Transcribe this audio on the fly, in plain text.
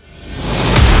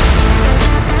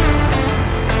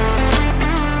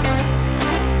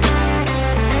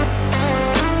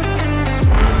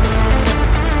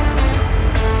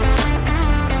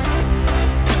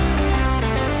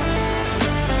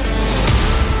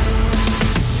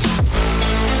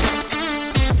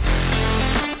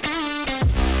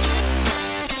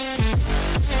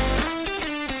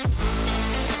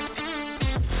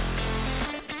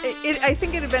I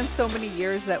think it had been so many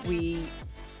years that we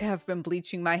have been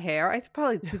bleaching my hair.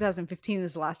 Probably 2015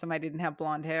 is the last time I didn't have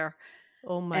blonde hair.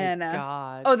 Oh my And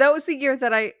God. oh, that was the year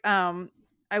that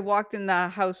I walked in the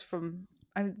house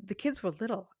the kids were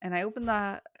little, and I opened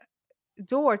the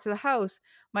door to the house.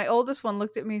 My oldest one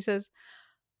looked at me and says,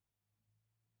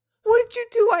 "What did you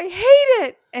do? I hate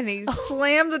it." And he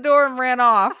slammed the door and ran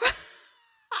off.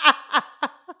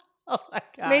 Oh my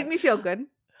God. Made me feel good.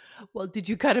 Well, did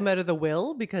you cut him out of the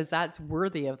will? Because that's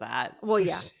worthy of that. Well,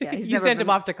 yeah. He's you sent him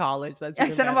off to college. That's I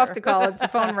sent him off to college. The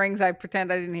phone rings. I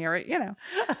pretend I didn't hear it.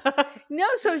 No.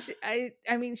 So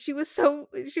she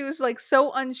was like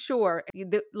so unsure.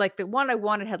 The one I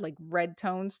wanted had like red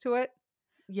tones to it.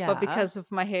 Yeah. But because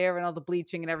of my hair and all the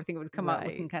bleaching and everything, it would come out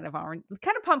looking kind of orange,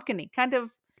 kind of pumpkin-y, kind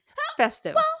of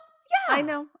festive. Well,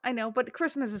 yeah. I know. But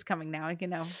Christmas is coming now.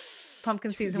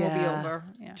 Pumpkin season will be over.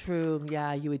 Yeah. True.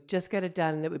 Yeah. You would just get it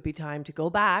done and it would be time to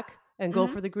go back and go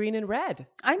for the green and red.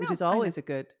 I know. Which is always a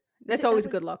good. That's always a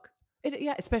good look.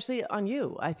 Yeah, especially on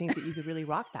you. I think that you could really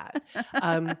rock that.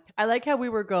 I like how we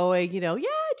were going,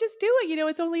 just do it.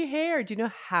 It's only hair. Do you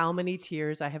know how many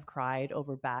tears I have cried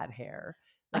over bad hair?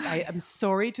 Like, I am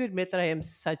sorry to admit that I am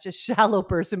such a shallow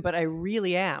person, but I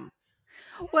really am.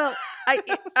 Well,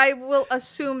 I will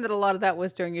assume that a lot of that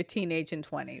was during your teenage and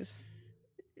 20s.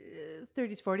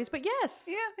 30s, 40s, but yes.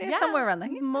 Yeah, somewhere around there.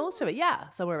 Most of it, yeah,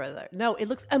 somewhere around there. No, it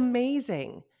looks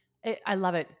amazing. I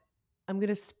love it. I'm going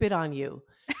to spit on you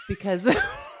because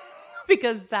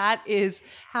because that is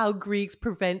how Greeks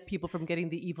prevent people from getting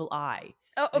the evil eye.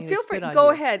 Oh, feel free. Go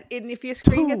ahead. And if your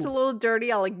screen gets a little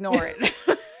dirty, I'll ignore it.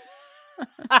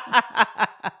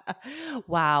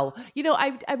 Wow.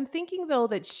 I'm thinking though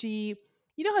that she,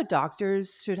 how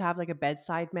doctors should have like a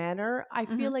bedside manner. I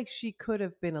feel like she could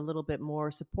have been a little bit more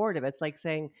supportive. It's like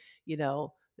saying, the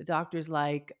doctor's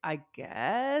like, I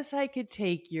guess I could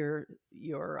take your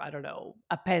I don't know,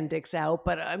 appendix out,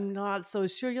 but I'm not so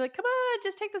sure. You're like, come on,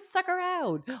 just take the sucker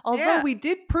out. Although we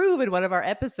did prove in one of our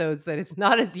episodes that it's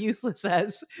not as useless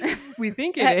as we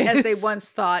think it is. As they once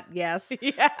thought, yes. Yeah.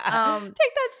 Take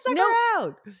that sucker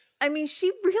out. I mean,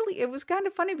 it was kind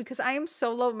of funny because I am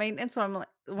so low maintenance. So I'm like,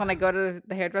 when I go to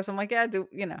the hairdresser, I'm like,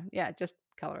 just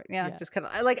color it. Yeah, just color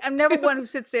it. I'm never one who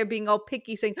sits there being all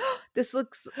picky saying, this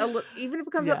looks even if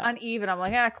it comes out uneven, I'm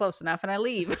like, close enough. And I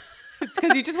leave.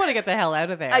 Because you just want to get the hell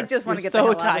out of there. I just want to get the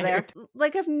hell out of there.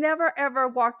 Like, I've never, ever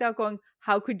walked out going,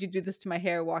 how could you do this to my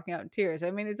hair, walking out in tears?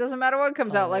 I mean, it doesn't matter what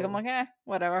comes out. Like, I'm like,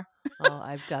 whatever. Oh,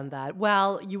 I've done that.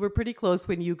 Well, you were pretty close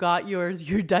when you got your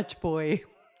Dutch boy.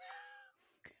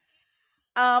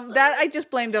 That I just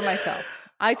blamed on myself.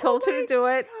 I told her to do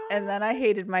it, and then I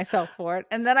hated myself for it.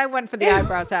 And then I went for the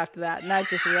eyebrows after that, and that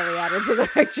just really added to the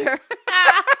picture.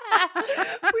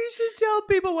 We should tell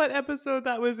people what episode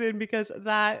that was in because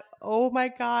oh my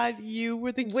God, you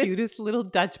were the cutest little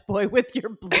Dutch boy with your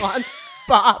blonde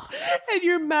bob and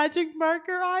your magic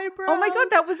marker eyebrows. Oh my God,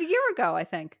 that was a year ago, I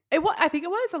think. I think it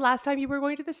was the last time you were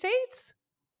going to the States.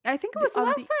 I think it was the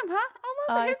last time, huh?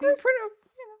 Almost. It grew pretty.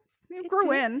 It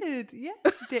grew in. Yes,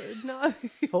 it did. No.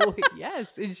 Oh,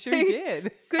 yes, it sure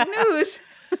did. Good news.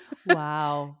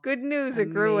 Wow. Good news.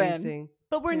 It grew in.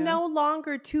 But we're no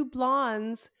longer two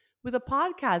blondes with a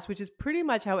podcast, which is pretty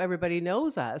much how everybody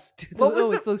knows us.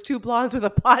 It's those two blondes with a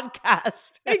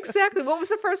podcast. Exactly. What was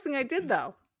the first thing I did,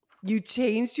 though? You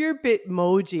changed your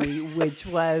Bitmoji, which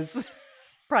was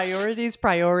priorities.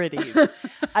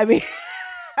 I mean,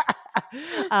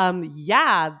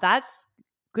 that's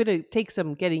going to take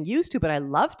some getting used to, but I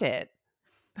loved it.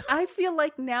 I feel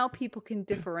like now people can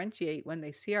differentiate when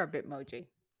they see our Bitmoji.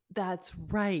 That's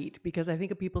right, because I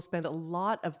think people spend a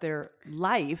lot of their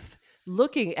life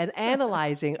looking and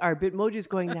analyzing our Bitmojis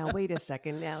going, now, wait a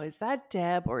second, now, is that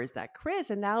Deb or is that Chris?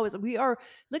 And now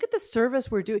look at the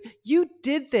service we're doing. You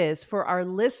did this for our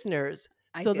listeners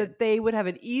that they would have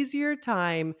an easier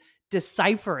time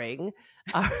deciphering,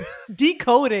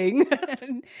 decoding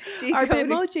our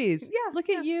Bitmojis. Yeah. Look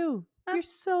at you. You're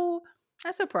so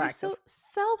proactive. You're so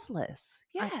selfless.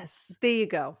 Yes. There you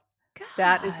go. God.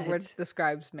 That is what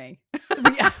describes me.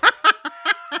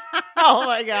 Oh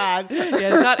my God. Yeah,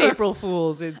 it's not April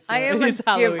Fool's. I am a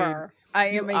Halloween. giver. I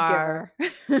am a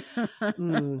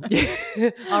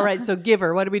giver. All right. So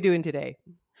giver, what are we doing today?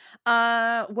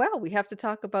 Well, we have to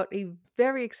talk about a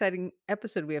very exciting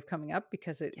episode we have coming up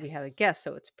because we had a guest,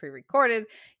 so it's pre-recorded.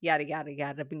 Yada, yada,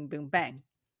 yada, bing, boom, bang.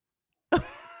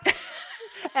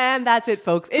 And that's it,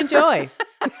 folks. Enjoy.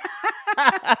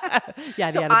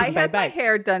 I had my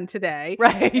hair done today.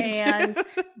 Right. And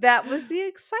that was the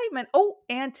excitement. Oh,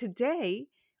 and today,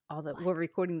 although we're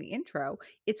recording the intro,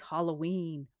 it's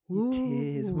Halloween.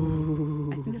 It is.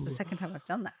 I think that's the second time I've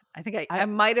done that. I think I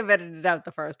might have edited it out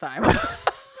the first time.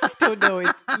 I don't know.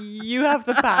 It's you have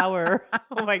the power.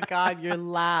 Oh my God, your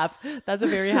laugh. That's a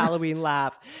very Halloween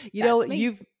laugh.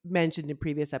 You've mentioned in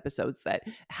previous episodes that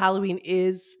Halloween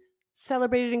is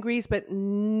celebrated in Greece, but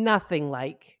nothing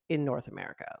like in North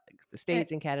America. Like the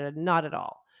States and Canada, not at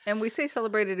all. And we say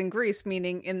celebrated in Greece,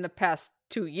 meaning in the past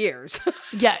 2 years.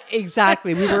 Yeah,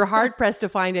 exactly. We were hard pressed to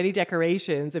find any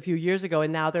decorations a few years ago,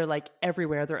 and now they're like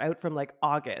everywhere. They're out from like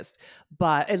August,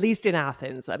 but at least in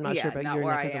Athens. I'm not sure about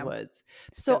your neck of the woods.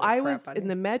 So I was in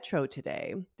the metro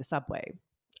today, the subway,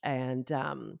 and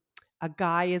a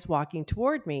guy is walking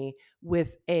toward me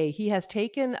with he has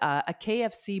taken a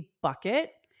KFC bucket,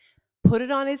 put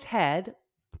it on his head.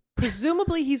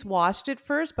 Presumably he's washed it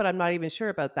first, but I'm not even sure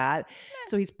about that.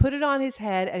 So he's put it on his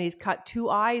head and he's cut 2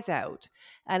 eyes out.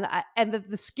 And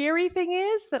the scary thing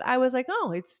is that I was like,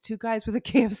 oh, it's 2 guys with a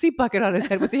KFC bucket on his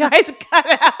head with the eyes cut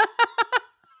out.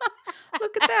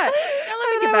 Look at that. Now let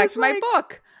me get back to my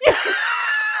book.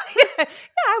 Yeah,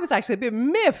 I was actually a bit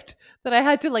miffed that I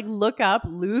had to like look up,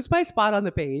 lose my spot on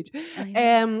the page.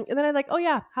 And then I'm like, oh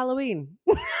yeah, Halloween.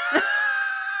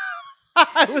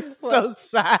 I was so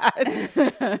sad.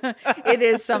 It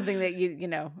is something that you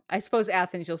know, I suppose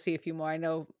Athens, you'll see a few more. I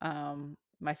know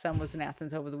my son was in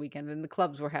Athens over the weekend and the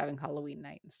clubs were having Halloween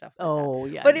night and stuff like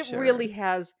that. Yeah. But it really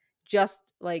has just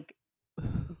like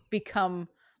become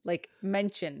like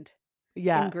mentioned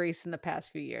in Greece in the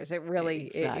past few years. It really,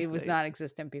 it was not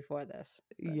existent before this.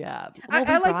 But. Yeah. Well,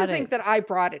 I like to think that I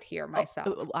brought it here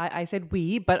myself. I said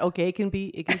we, but okay, it can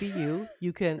be you.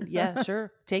 You can, yeah,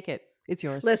 sure. Take it. It's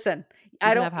yours. Listen,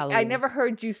 I never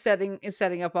heard you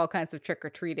setting up all kinds of trick or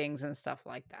treatings and stuff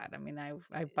like that. I mean,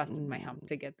 I busted my hump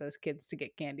to get those kids to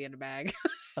get candy in a bag.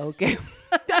 Okay.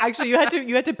 Actually, you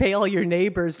had to pay all your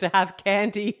neighbors to have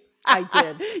candy. I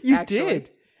did. You did.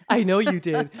 I know you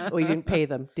did. Oh, you didn't pay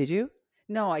them, did you?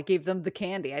 No, I gave them the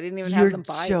candy. I didn't even have them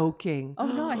buy. You're joking. Oh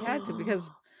no, I had to because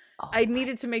I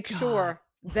needed to make sure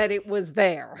that it was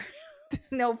there.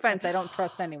 No offense, I don't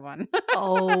trust anyone.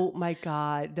 Oh my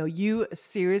God. No, you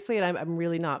seriously, and I'm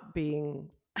really not being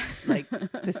like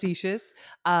facetious.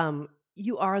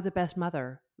 You are the best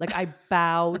mother. Like I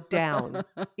bow down.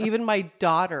 Even my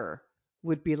daughter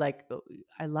would be like, oh,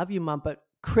 I love you, Mom, but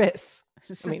Chris,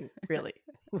 I mean, really.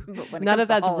 None of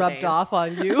that's rubbed off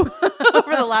on you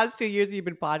over the last 2 years you've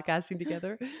been podcasting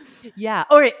together. Yeah.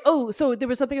 All right. Oh, so there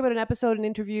was something about an episode, an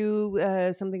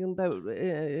interview, something about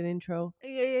an intro.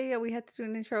 Yeah. We had to do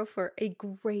an intro for a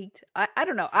great, I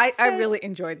don't know. I really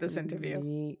enjoyed this interview.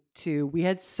 Me too. We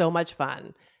had so much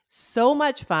fun. So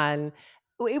much fun.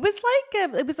 It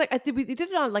was like we did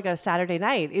it on like a Saturday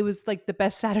night. It was like the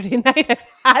best Saturday night I've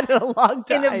had in a long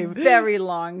time. In a very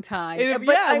long time.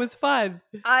 It was fun.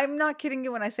 I'm not kidding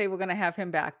you when I say we're going to have him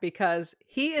back because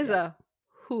he is a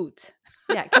hoot.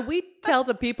 Yeah. Can we tell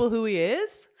the people who he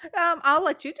is? I'll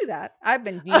let you do that. I've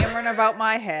been yammering about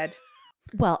my head.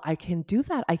 Well, I can do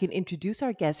that. I can introduce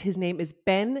our guest. His name is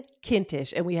Ben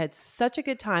Kintish, and we had such a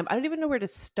good time. I don't even know where to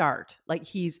start. Like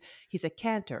he's a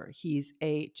cantor. He's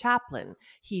a chaplain.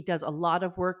 He does a lot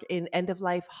of work in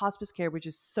end-of-life hospice care, which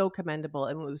is so commendable,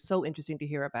 and it was so interesting to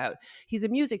hear about. He's a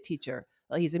music teacher.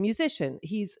 He's a musician.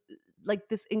 He's like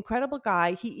this incredible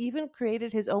guy. He even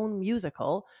created his own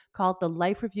musical called the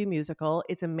Life Review Musical.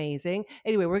 It's amazing.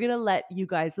 Anyway, we're going to let you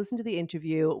guys listen to the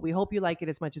interview. We hope you like it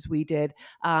as much as we did.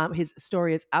 His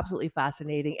story is absolutely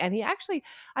fascinating. And he actually,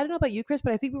 I don't know about you, Chris,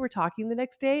 but I think we were talking the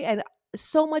next day and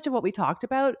so much of what we talked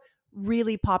about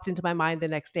really popped into my mind the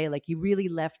next day. Like he really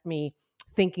left me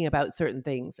thinking about certain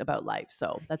things about life.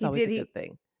 So that's always a good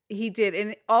thing. He did.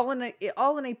 And all in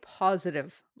a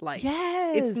positive light.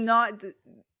 Yes. It's not...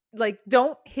 Like,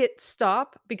 don't hit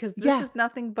stop because this is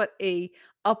nothing but a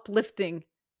uplifting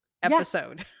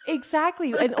episode. Yeah,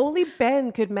 exactly. And only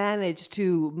Ben could manage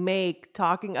to make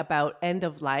talking about end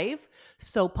of life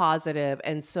so positive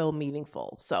and so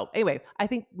meaningful. So anyway, I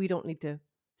think we don't need to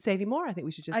say any more. I think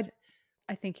we should just...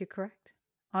 I think you're correct.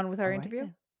 On with our interview.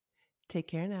 Then. Take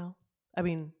care now. I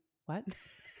mean, what?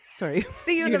 Sorry.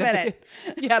 See you in a minute.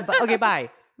 Yeah, but okay, bye.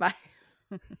 Bye.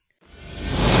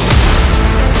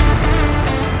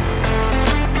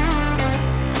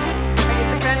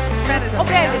 Ben is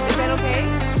okay. Ben, is Ben okay?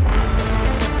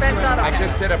 Ben's not okay. I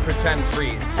just did a pretend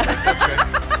freeze.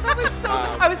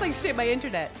 I was like, shit, my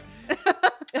internet.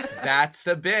 That's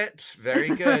the bit. Very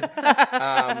good.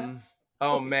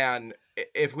 Oh, man.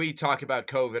 If we talk about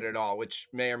COVID at all, which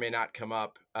may or may not come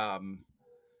up,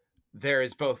 there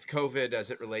is both COVID as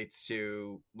it relates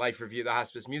to Life Review, the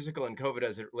hospice musical, and COVID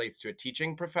as it relates to a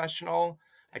teaching professional.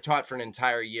 I taught for an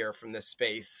entire year from this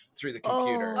space through the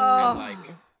computer.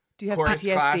 And Do you have chorus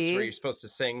class PTSD? where you're supposed to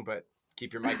sing but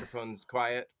keep your microphones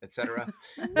quiet, etc.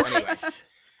 Anyway.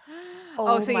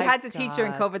 Oh, so you my had to teach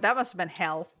during God. COVID. That must have been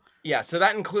hell. Yeah, so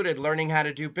that included learning how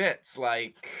to do bits,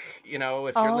 like,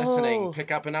 if you're listening, Oh.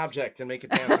 pick up an object and make it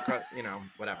dance across,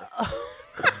 whatever.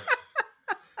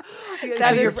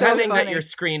 That You're is so pretending that funny. your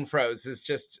screen froze is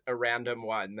just a random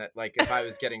one that, like, if I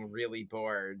was getting really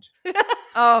bored.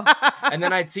 Oh, And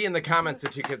then I'd see in the comments the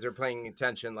two kids are paying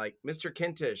attention, like, Mr.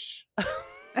 Kintish,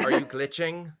 are you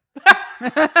glitching?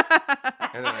 And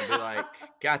then I'd be like,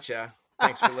 gotcha.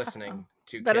 Thanks for listening.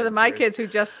 Two better than kids my who are- kids who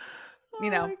just,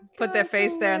 my put their God,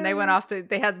 face there and they went off to.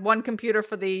 They had one computer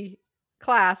for the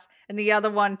class and the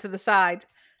other one to the side,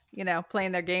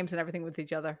 playing their games and everything with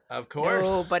each other. Of course.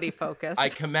 Nobody focused. I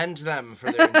commend them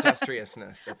for their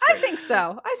industriousness. That's I great. think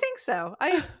so.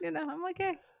 I'm like,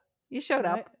 hey, you showed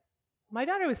up. My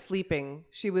daughter was sleeping.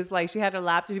 She was like, she had her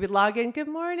laptop. She would log in. Good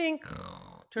morning.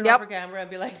 Turn Yep. off her camera and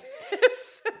be like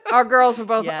this. Our girls were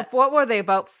both. Yeah. What were they?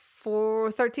 About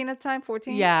 13 at the time.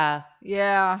 14. Yeah.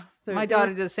 Yeah. My 13. daughter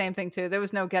did the same thing too. There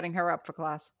was no getting her up for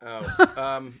class.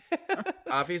 Oh,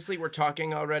 obviously we're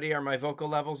talking already. Are my vocal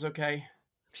levels okay?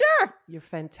 Sure. You're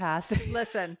fantastic.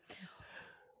 Listen,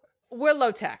 we're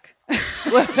low tech.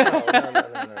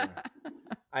 No.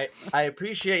 I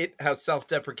appreciate how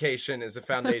self-deprecation is the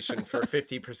foundation for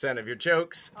 50% of your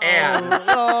jokes, and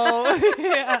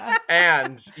yeah.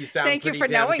 and you sound Thank you pretty for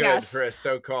damn knowing good us. for a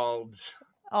so-called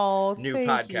Oh, new thank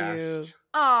podcast. You.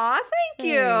 Aw, thank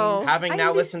you. Thanks. Having I now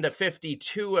did- listened to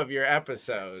 52 of your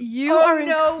episodes. You Oh, are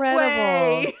no incredible.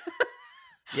 way.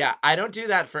 Yeah, I don't do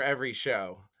that for every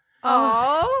show.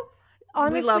 Oh,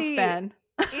 Honestly, we love Ben.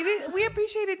 We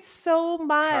appreciate it so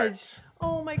much. Heart.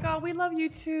 Oh my God, we love you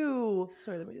too.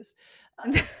 Sorry, let me just.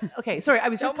 Okay, sorry. I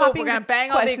was Don't just move. copying. We're gonna the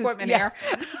bang all the questions. equipment Yeah.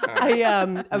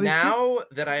 here. I was Now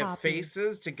that I have copying.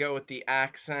 faces to go with the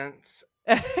accents,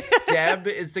 Deb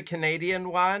is the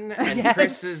Canadian one, and Yes.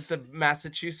 Chris is the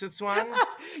Massachusetts one.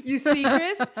 You see,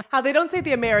 Chris, how they don't say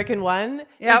the American one.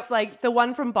 Yep. It's like the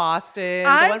one from Boston,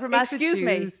 the one from Excuse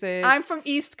Massachusetts. me. I'm from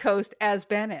East Coast, as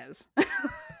Ben is.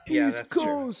 Yeah, East that's true.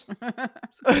 Coast.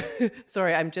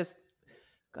 Sorry, I'm just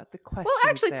got the question. Well,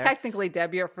 actually, there. technically,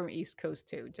 Deb, you're from East Coast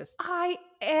too. Just I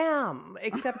am,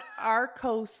 except our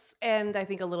coasts end, I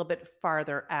think, a little bit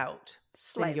farther out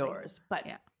slightly. than yours. But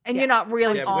Yeah. And Yeah. you're not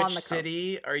really Deb, on which the coast.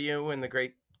 city are you in the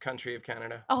great country of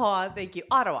Canada? oh, thank you,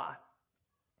 Ottawa.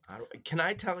 Can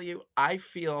I tell you? I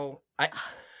feel.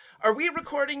 Are we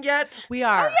recording yet? We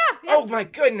are. Oh my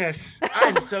goodness!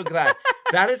 I'm so glad.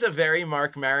 That is a very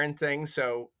Mark Maron thing.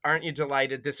 So, aren't you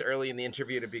delighted this early in the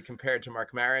interview to be compared to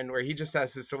Mark Maron, where he just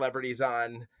has his celebrities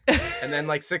on, and then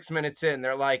like 6 minutes in,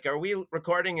 they're like, "Are we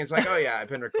recording?" He's like, "Oh yeah, I've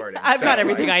been recording. I've So, got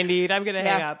everything like, I need. I'm gonna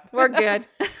hang Yeah, up. we're good.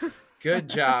 Good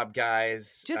job,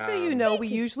 guys. Just so you know, we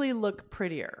usually look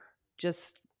prettier.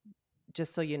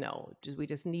 Just so you know, we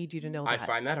just need you to know I that.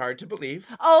 find that hard to believe.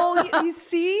 Oh, you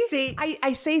see? See?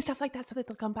 I say stuff like that so that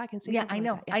they'll come back and say Yeah, something I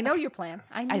know. like that. I know your plan.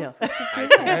 I know. I know. what I you're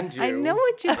doing. commend you. I know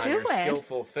what you're on your doing.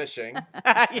 skillful fishing.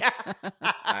 yeah.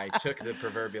 I took the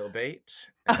proverbial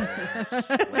bait and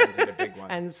landed a big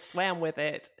one. And swam with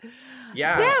it.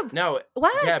 Yeah. Deb, No,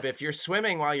 What? Deb, if you're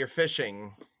swimming while you're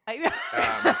fishing, I- you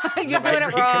You're might doing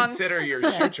it wrong. reconsider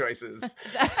your shoe choices.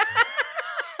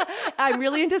 I'm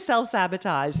really into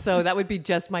self-sabotage, so that would be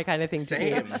just my kind of thing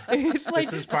Same. to do. It's like,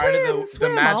 This is part of the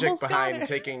swim, magic almost got behind it.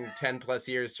 taking 10 plus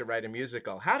years to write a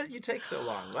musical. How did you take so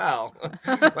long? Well,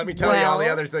 let me tell you all the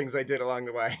Well- other things I did along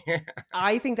the way.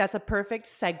 I think that's a perfect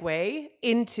segue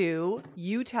into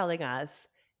you telling us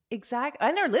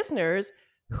and our listeners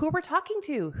who we're talking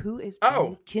to. Who is Ben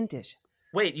Oh. Kintish?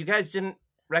 Wait, you guys didn't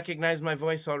recognize my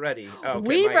voice already? Oh, okay,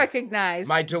 We my, recognize.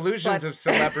 my delusions but- of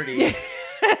celebrity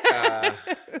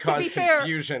caused fair,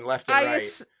 confusion left and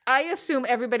right. I assume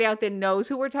everybody out there knows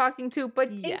who we're talking to,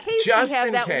 but Yeah. in case Just we have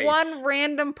in that case. one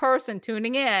random person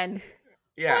tuning in,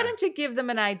 Yeah. why don't you give them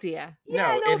an idea?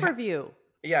 Yeah, No, an overview.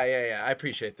 Yeah. I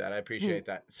appreciate that. I appreciate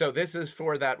that. So this is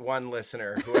for that one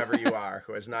listener, whoever you are,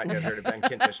 who has not yet heard of Ben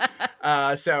Kintish.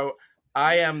 So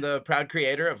I am the proud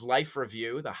creator of Life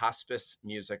Review, the hospice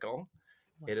musical.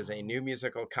 It is a new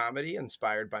musical comedy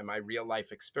inspired by my real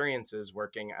life experiences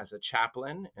working as a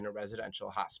chaplain in a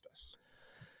residential hospice.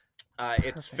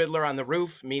 It's Fiddler on the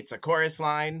Roof meets a chorus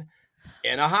line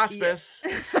in a hospice.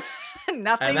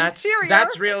 Nothing And interior.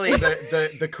 that's really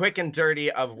the quick and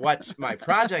dirty of what my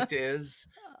project is,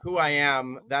 who I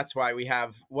am. That's why we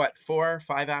have 4 or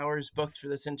 5 hours booked for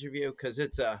this interview, because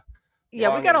it's a yeah,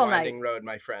 long we got and all night. winding road,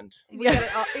 my friend. We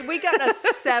got a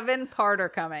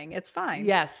 7-parter coming. It's fine.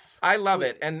 Yes. I love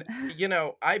it. And,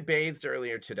 I bathed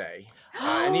earlier today.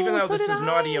 And even though So this did is an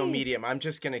audio I. medium, I'm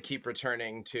just going to keep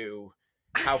returning to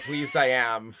how pleased I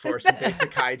am for some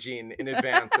basic hygiene in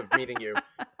advance of meeting you.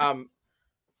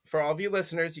 For all of you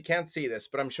listeners, you can't see this,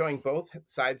 but I'm showing both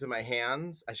sides of my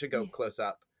hands. I should go close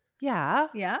up. Yeah.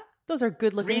 Yeah. Those are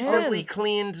good looking Recently hands.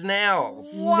 cleaned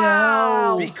nails.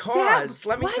 Wow. Because,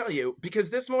 let me what? tell you, because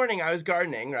this morning I was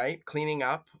gardening, right? Cleaning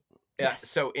up. Yes.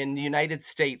 So in the United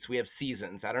States, we have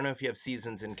seasons. I don't know if you have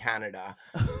seasons in Canada,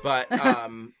 but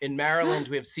in Maryland,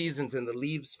 we have seasons and the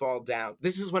leaves fall down.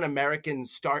 This is when Americans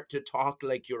start to talk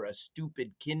like you're a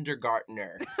stupid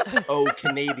kindergartner. Oh,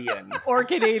 Canadian. Or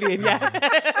Canadian,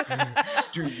 yeah.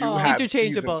 Do you have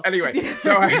interchangeable. seasons? Anyway,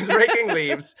 so I was raking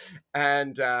leaves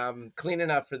and cleaning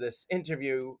up for this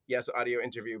interview. Yes, audio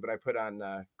interview, but I put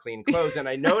on clean clothes and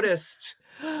I noticed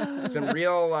some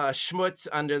real schmutz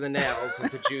under the nails,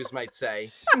 as the Jews might say.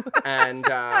 And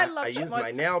I used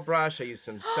my nail brush. I used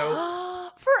some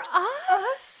soap. For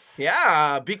us?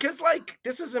 Yeah, because like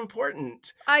this is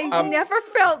important. I never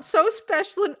felt so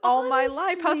special in all my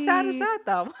life. How sad is Honestly. that,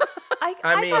 though?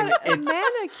 I mean, got a it's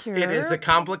manicure. it is a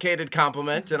complicated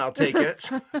compliment, and I'll take it,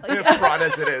 fraught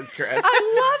as it is, Chris.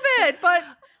 I love it, but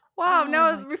wow,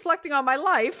 now reflecting on my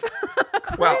life.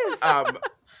 Well,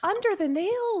 under the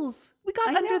nails. We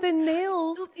got under the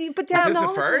nails. But is this a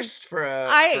knowledgeable. first for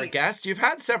a guest? You've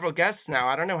had several guests now.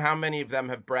 I don't know how many of them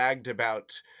have bragged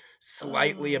about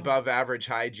slightly above average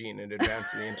hygiene in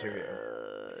advance of the interview.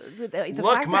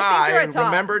 Look, I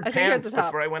remembered pants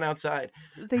before I went outside.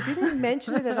 They didn't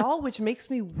mention it at all, which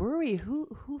makes me worry. Who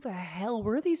the hell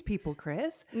were these people,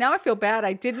 Chris? Now I feel bad.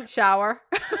 I didn't shower.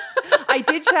 I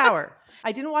did shower.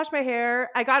 I didn't wash my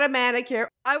hair. I got a manicure.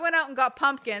 I went out and got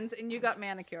pumpkins, and you got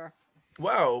manicure.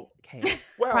 Whoa. Okay.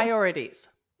 Well, priorities.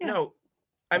 No,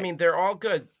 I mean they're all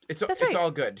good. It's all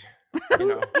good. You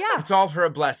know, Yeah. It's all for a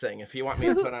blessing. If you want me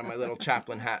to put on my little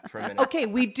chaplain hat for a minute. Okay,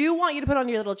 we do want you to put on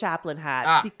your little chaplain hat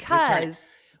that's right. because.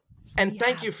 And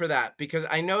thank you for that, because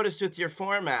I noticed with your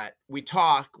format, we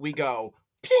talk, we go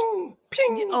ping,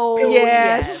 ping, Oh, ping.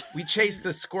 yes. We chase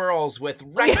the squirrels with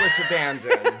reckless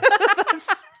abandon.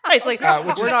 It's like,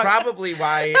 Which is probably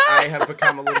why I have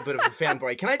become a little bit of a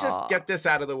fanboy. Can I just get this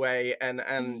out of the way?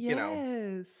 And you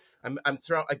know, I'm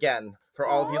throwing, again, for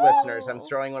all of you listeners, I'm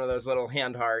throwing one of those little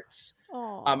hand hearts.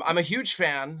 I'm a huge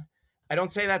fan. I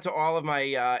don't say that to all of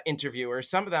my interviewers.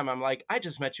 Some of them I'm like, I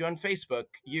just met you on Facebook.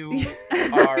 You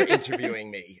are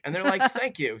interviewing me. And they're like,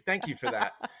 thank you for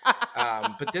that.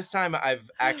 But this time I've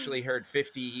actually heard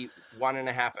 51 and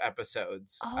a half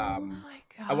episodes. Oh my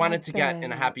God. I wanted to get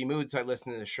in a happy mood, so I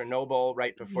listened to Chernobyl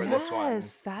right before this one.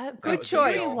 Yes, that Good was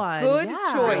choice. a real- one. Good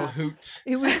Yeah. Real choice. hoot.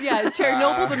 It was,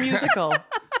 Chernobyl the musical.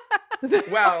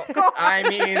 Well, I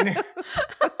mean,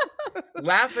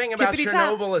 laughing about Tippity-tap.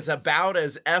 Chernobyl is about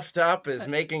as effed up as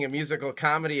making a musical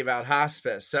comedy about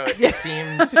hospice. So it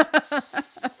seems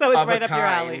So it's of right a up your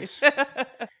alley. kind.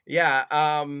 Yeah.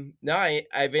 No,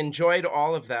 I've enjoyed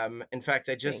all of them. In fact,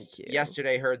 I just Thank you.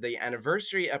 yesterday heard the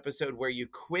anniversary episode where you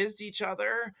quizzed each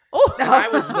other. Oh, And I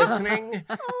was listening,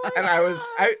 and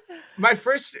my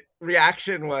first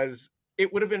reaction was,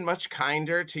 it would have been much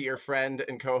kinder to your friend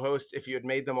and co-host if you had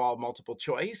made them all multiple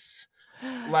choice.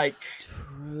 Like,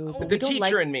 True. the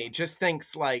teacher in me just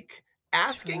thinks like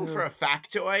asking for a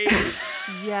factoid.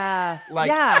 Yeah. Like,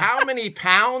 how many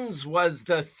pounds was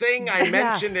the thing I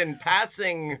mentioned in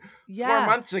passing 4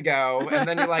 months ago? And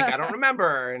then you're like, I don't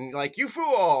remember. And you're like, you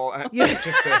fool.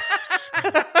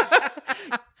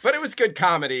 But it was good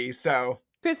comedy, so.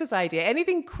 Chris's idea.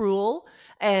 Anything cruel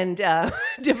and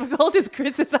difficult is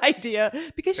Chris's idea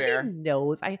because Fair. she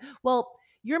knows.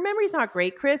 Your memory's not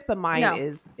great, Chris, but mine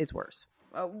is worse.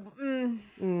 I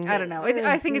don't know.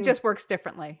 I think it just works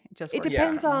differently. It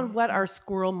depends on what our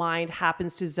squirrel mind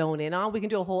happens to zone in on. We can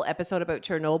do a whole episode about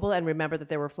Chernobyl and remember that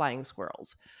there were flying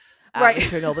squirrels. Right. In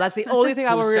Chernobyl. That's the only thing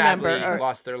I will remember. Sadly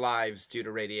lost their lives due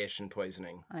to radiation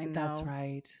poisoning. I know. That's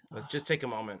right. Let's just take a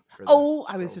moment for I was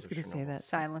squirrels just of going to say Chernobyl. that.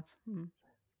 Silence.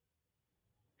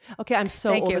 Okay, I'm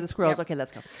so Thank over you. the squirrels. Yep. Okay,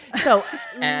 let's go. So,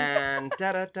 And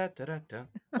da-da-da-da-da-da.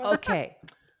 okay.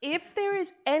 If there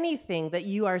is anything that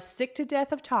you are sick to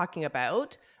death of talking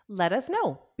about, let us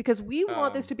know because we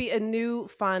want this to be a new,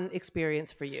 fun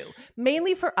experience for you.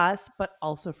 Mainly for us, but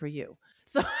also for you.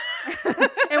 So,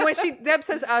 And when Deb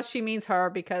says us, she means her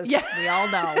because we all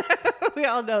know. we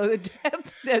all know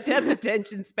that Deb's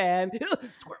attention span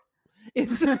squirrel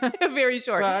is very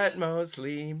short. But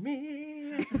mostly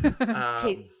me.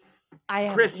 Okay,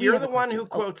 Chris, we you're have the a one question. who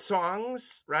quotes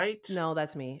songs, right? No,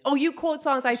 that's me. Oh, you quote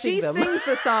songs. I sing She them. sings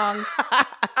the songs.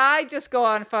 I just go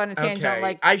on fun and tangent. Okay.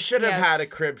 Like I should have had a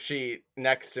yes. crib sheet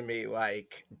next to me.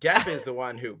 Like, Deb is the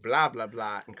one who blah, blah,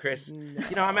 blah. And Chris,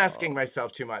 I'm asking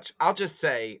myself too much. I'll just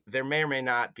say there may or may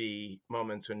not be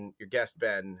moments when your guest,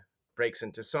 Ben, breaks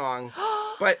into song.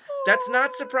 But that's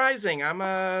not surprising. I'm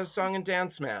a song and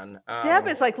dance man. Deb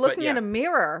is like looking in a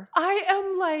mirror. I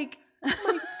am like,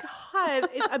 oh my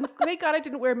God. Thank God I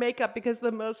didn't wear makeup because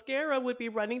the mascara would be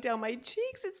running down my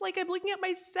cheeks. It's like I'm looking at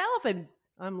myself and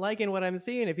I'm liking what I'm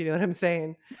seeing, if you know what I'm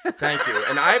saying. Thank you.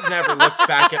 And I've never looked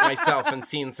back at myself and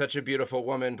seen such a beautiful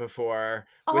woman before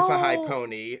with a high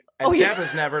pony. And Deb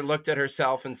has never looked at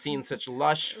herself and seen such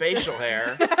lush facial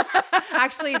hair.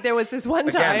 Actually, there was this one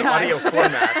time. Again, audio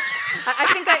format. I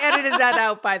think I edited that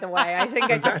out, by the way. I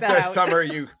think I took that out. The summer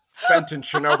you spent in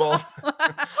Chernobyl.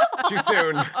 Too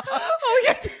soon. Oh,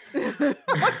 yeah, too soon.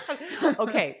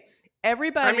 Okay.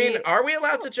 Everybody. I mean, are we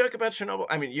allowed to joke about Chernobyl?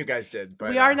 I mean, you guys did, but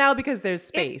we are now because there's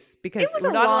space. Because it was we're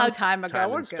a not long allowed time ago.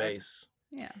 Time We're and good. space.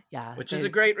 Yeah. Which is a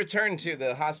great return to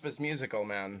the hospice musical,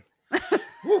 man.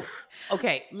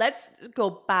 Okay, let's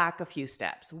go back a few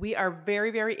steps. We are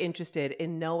very, very interested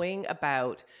in knowing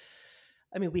about.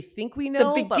 I mean, we think we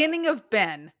know the beginning of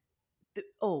Ben.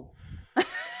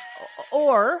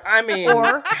 Or I mean,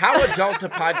 how adult a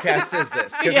podcast is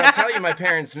this? Because I'll tell you my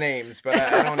parents' names, but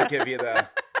I don't want to give you the.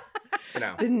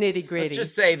 The nitty gritty. Let's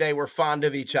just say they were fond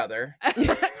of each other.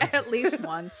 At least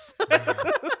once.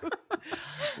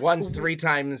 Once, 3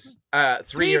 times,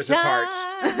 3 years apart.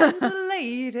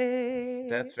 Lady.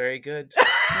 That's very good.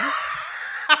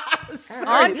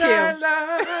 On cue.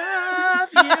 I love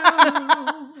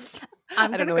you. I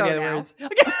don't know any other words.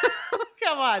 Okay.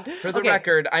 Come on. For the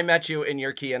record, I met you in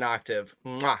your key and octave.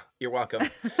 Mwah. You're welcome.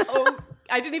 Oh,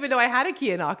 I didn't even know I had a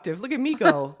key and octave. Look at me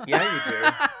go. Yeah, you do.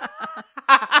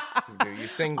 You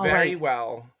sing very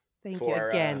well. Thank for you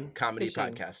again. Comedy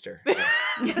podcaster.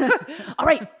 Yeah. All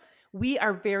right. We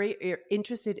are very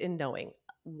interested in knowing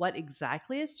what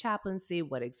exactly is chaplaincy,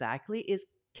 what exactly is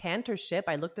cantorship.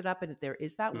 I looked it up and there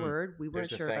is that word. We weren't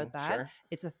sure about that. Sure.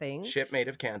 It's a thing. Ship made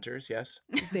of cantors, yes.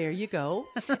 There you go.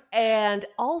 And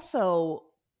also,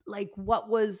 like,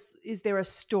 is there a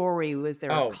story? Was there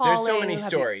a calling? There's so many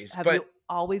stories. Have you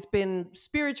always been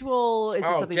spiritual? Is it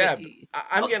something Deb,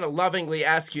 I'm going to lovingly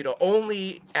ask you to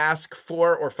only ask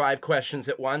 4 or 5 questions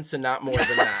at once and not more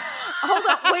than that. Hold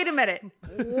on. Wait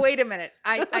a minute.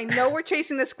 I know we're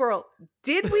chasing the squirrel.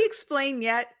 Did we explain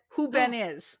yet who Ben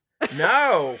is?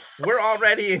 No, we're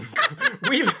already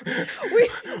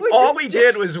all we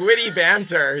did was witty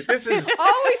banter. This is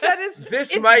all we said is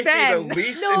this might Ben. Be the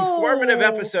least informative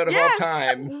episode of all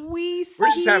time. We're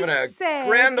just having a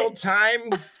grand old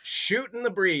time shooting the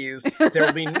breeze. There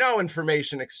will be no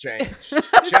information exchange.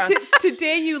 Just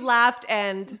today you laughed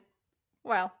and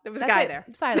well, there was a guy there.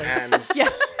 Silent. And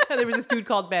there was this dude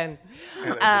called Ben. And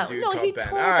there was a dude called Ben. He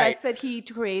told us that he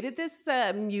created this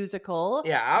musical.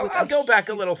 Yeah, I'll go back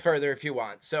a little further if you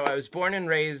want. So I was born and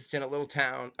raised in a little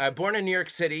town. Born in New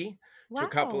York City to a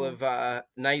couple of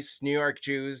nice New York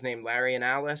Jews named Larry and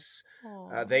Alice.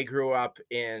 They grew up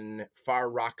in Far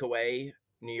Rockaway,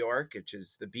 New York, which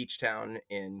is the beach town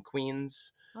in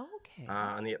Queens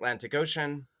on the Atlantic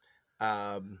Ocean.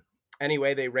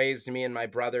 Anyway, they raised me and my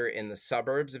brother in the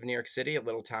suburbs of New York City, a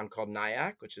little town called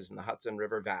Nyack, which is in the Hudson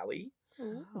River Valley.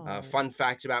 Fun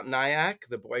fact about Nyack,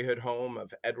 the boyhood home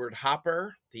of Edward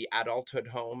Hopper, the adulthood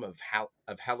home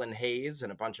of Helen Hayes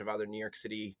and a bunch of other New York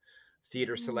City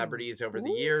theater celebrities over the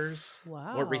years.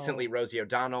 Wow. More recently, Rosie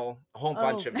O'Donnell, a whole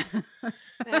bunch of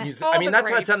music. I mean, that's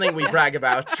not something we brag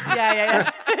about.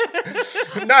 Yeah.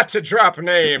 Not to drop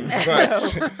names,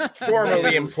 but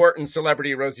formerly important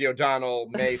celebrity Rosie O'Donnell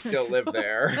may still live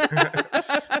there.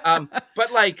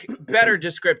 But like better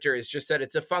descriptor is just that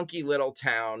it's a funky little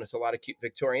town with a lot of cute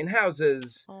Victorian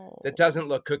houses that doesn't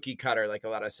look cookie cutter like a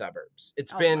lot of suburbs.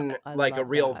 It's been like a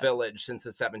real village since the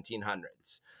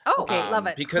 1700s. Oh, okay, love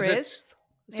it. Because Chris,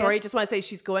 just want to say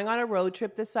she's going on a road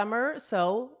trip this summer,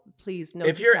 so please note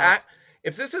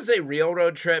if this is a real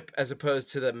road trip as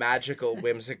opposed to the magical,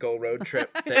 whimsical road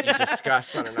trip that you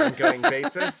discuss on an ongoing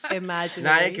basis,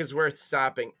 Nyack is worth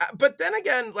stopping. But then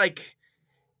again, like,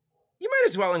 you might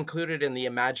as well include it in the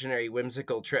imaginary,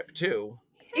 whimsical trip, too.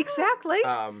 Exactly.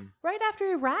 Right after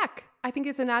Iraq. I think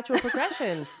it's a natural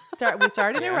progression. We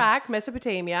start in Iraq,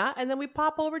 Mesopotamia, and then we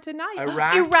pop over to Nyack.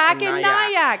 Iraq and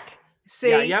Nyack. See?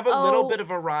 Yeah, you have a little bit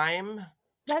of a rhyme.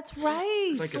 That's right.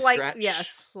 It's like a stretch.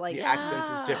 Yes. The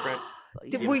accent is different.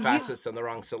 The emphasis on the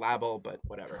wrong syllable, but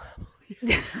whatever.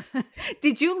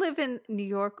 Did you live in New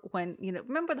York when,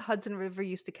 remember the Hudson River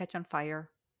used to catch on fire?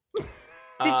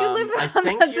 Did you live on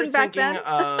the Hudson back then? I think you're thinking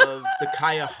of the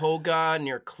Cuyahoga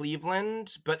near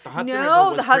Cleveland, but the Hudson River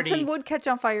was the Hudson would catch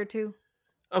on fire too.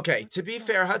 Okay, to be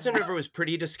fair, Hudson River was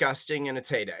pretty disgusting in its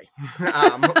heyday.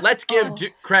 Let's give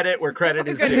credit where credit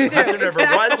is due. Hudson River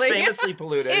was famously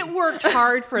polluted. It worked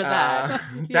hard for that.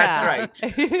 That's right.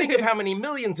 Think of how many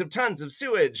millions of tons of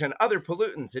sewage and other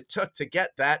pollutants it took to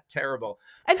get that terrible.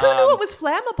 And who knew it was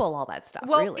flammable, all that stuff,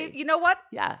 Well, really? you know what?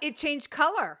 Yeah. It changed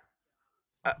color.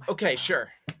 Okay, sure.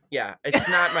 Yeah, it's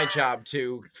not my job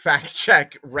to fact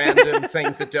check random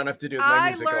things that don't have to do with my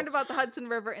musical. I learned about the Hudson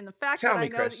River and the fact Tell that me, I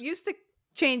know Chris. it used to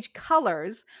change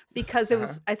colors because it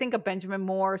was, I think, a Benjamin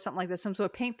Moore or something like that, some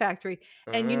sort of paint factory,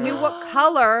 and you knew what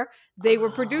color they were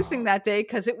producing that day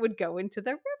because it would go into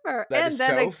the river. That and is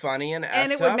then so funny and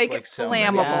and it effed would up, make like it so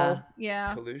many flammable.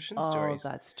 Yeah. pollution Oh, stories.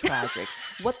 that's tragic.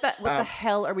 What the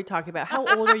hell are we talking about? How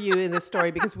old are you in this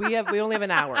story? Because we only have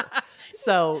an hour.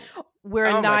 So we're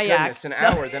in Oh my Nyack. goodness, an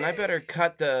hour. Then I better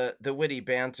cut the witty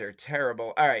banter.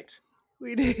 Terrible. All right.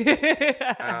 We did.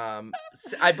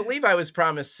 I believe I was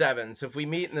promised 7, so if we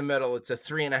meet in the middle, it's a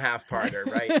 3.5-parter,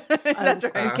 right? That's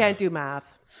right. I can't do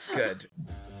math. Good.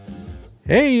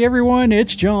 Hey everyone,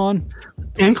 it's John.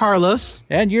 And Carlos.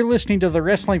 And you're listening to the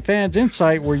Wrestling Fans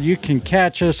Insight, where you can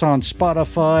catch us on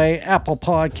Spotify, Apple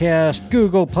Podcast,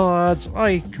 Google Pods,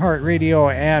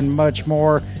 iHeartRadio, and much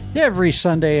more every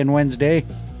Sunday and Wednesday.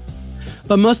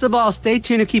 But most of all, stay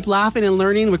tuned and keep laughing and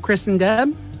learning with Chris and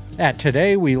Deb. At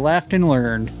Today We Laughed and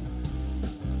Learned.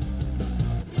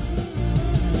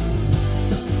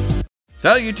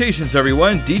 Salutations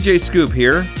everyone, DJ Scoob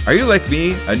here. Are you like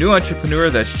me, a new entrepreneur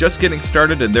that's just getting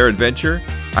started in their adventure?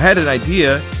 I had an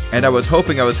idea, and I was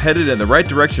hoping I was headed in the right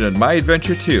direction in my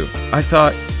adventure too. I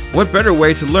thought, what better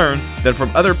way to learn than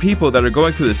from other people that are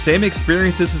going through the same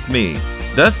experiences as me?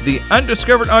 Thus, the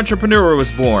Undiscovered Entrepreneur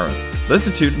was born.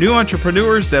 Listen to new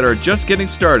entrepreneurs that are just getting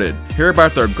started. Hear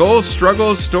about their goals,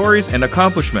 struggles, stories, and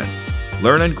accomplishments.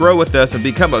 Learn and grow with us and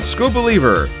become a Scoob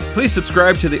believer. Please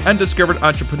subscribe to the Undiscovered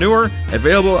Entrepreneur,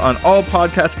 available on all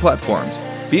podcast platforms.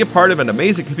 Be a part of an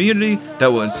amazing community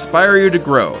that will inspire you to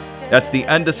grow. That's the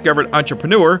Undiscovered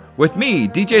Entrepreneur with me,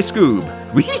 DJ Scoob.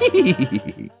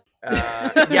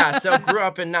 Yeah, so grew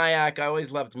up in Nyack. I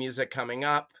always loved music coming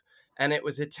up. And it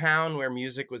was a town where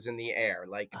music was in the air.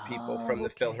 Like people from the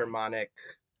Philharmonic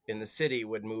in the city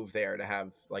would move there to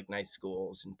have like nice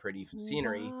schools and pretty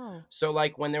scenery. Wow. So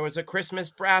like when there was a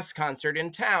Christmas brass concert in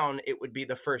town, it would be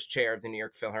the first chair of the New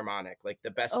York Philharmonic, like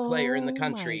the best player in the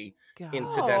country,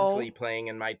 incidentally playing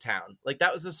in my town. Like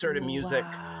that was the sort of music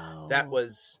that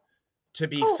was to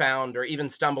be found or even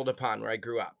stumbled upon where I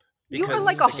grew up. You were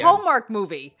like a Hallmark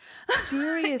movie.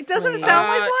 Seriously. Doesn't it sound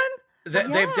like one?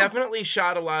 They've definitely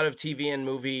shot a lot of TV and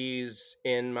movies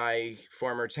in my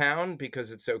former town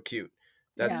because it's so cute.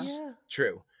 That's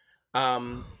true.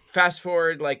 Fast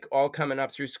forward, like all coming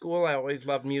up through school, I always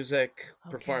loved music,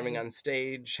 performing on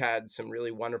stage, had some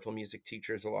really wonderful music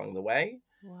teachers along the way.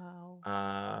 Wow.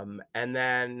 And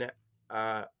then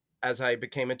as I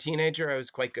became a teenager, I was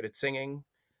quite good at singing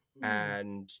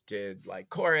and did like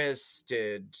chorus,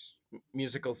 did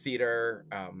musical theater.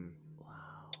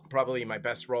 Probably my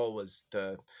best role was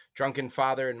the drunken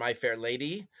father in My Fair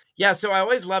Lady. Yeah, so I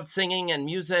always loved singing and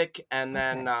music, and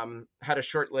then had a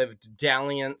short-lived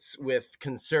dalliance with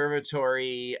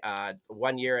conservatory,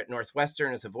 1 year at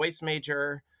Northwestern as a voice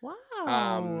major.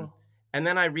 Wow. And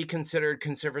then I reconsidered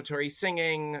conservatory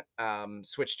singing,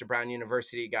 switched to Brown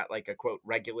University, got like a, quote,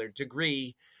 regular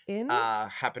degree,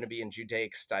 happened to be in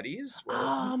Judaic studies, where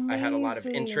I had a lot of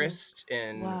interest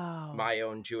in my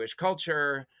own Jewish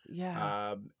culture.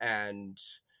 Yeah. And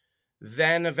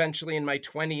then eventually in my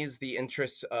 20s, the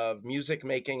interests of music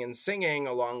making and singing,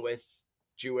 along with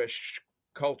Jewish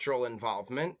cultural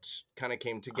involvement, kind of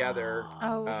came together.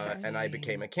 And I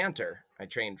became a cantor. I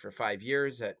trained for 5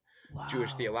 years at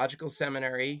Jewish Theological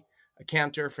Seminary. A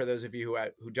cantor, for those of you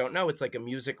who don't know, it's like a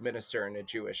music minister in a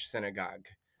Jewish synagogue.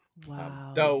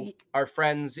 Wow. Though our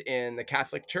friends in the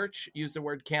Catholic Church use the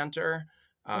word cantor,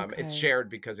 it's shared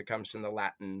because it comes from the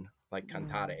Latin, like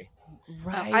cantare.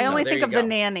 Right. I only think of The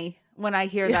Nanny when I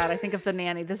hear that. I think of The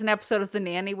Nanny. There's an episode of The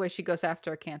Nanny where she goes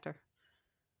after a cantor.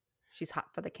 She's hot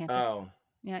for the cantor. Oh.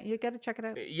 Yeah, you got to check it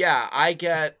out. Yeah, I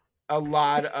get a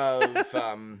lot of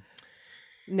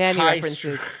Nanny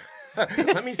references.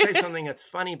 Let me say something that's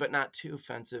funny but not too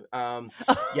offensive.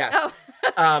 Yes.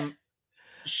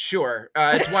 Sure.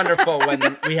 It's wonderful when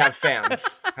we have fans.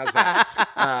 How's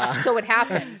that? So it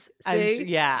happens. See?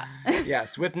 Yeah.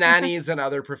 Yes, with nannies and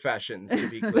other professions, to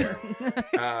be clear.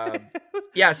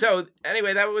 Yeah, so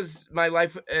anyway, that was my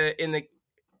life in the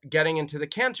getting into the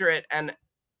cantorate. And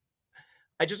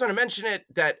I just want to mention it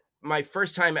that my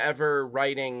first time ever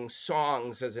writing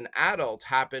songs as an adult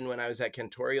happened when I was at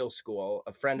cantorial school.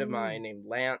 A friend of mine named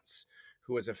Lance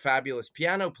who was a fabulous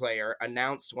piano player,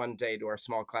 announced one day to our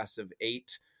small class of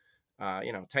 8,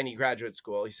 tiny graduate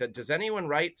school. He said, "Does anyone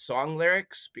write song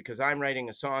lyrics? Because I'm writing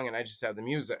a song and I just have the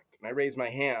music." And I raised my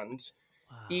hand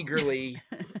eagerly.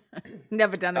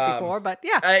 Never done it before, but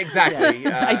yeah. Exactly.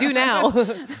 Yeah. I do now.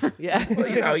 Yeah.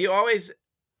 Well, you always...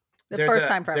 First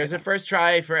time for There's a first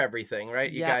try for everything,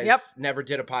 right? You guys never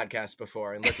did a podcast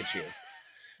before, and look at you.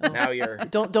 Now you're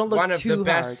don't look one of too the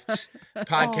best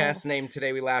podcasts named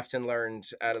Today We Laughed and Learned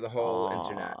out of the whole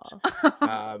internet.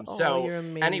 You're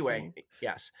amazing. Anyway,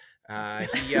 yes.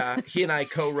 He and I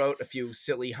co-wrote a few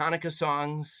silly Hanukkah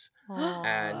songs,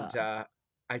 and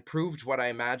I proved what I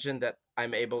imagined, that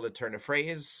I'm able to turn a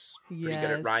phrase, pretty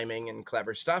good at rhyming and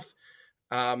clever stuff.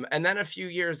 And then a few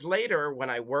years later, when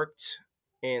I worked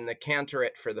in the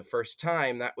cantorate for the first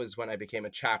time, that was when I became a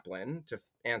chaplain, to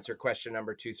answer question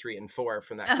number 2, 3, and 4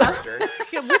 from that question.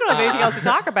 We don't have anything else to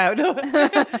talk about.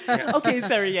 Yes. Okay,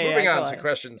 sorry. Moving on to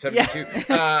question 72.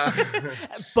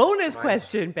 Bonus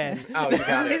question, Ben. Oh, you got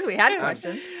At it. least we had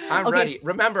questions. I'm Okay, ready.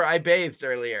 Remember, I bathed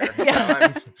earlier.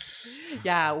 Yeah. So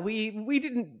Yeah, we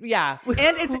didn't. Yeah, And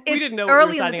it's we didn't know what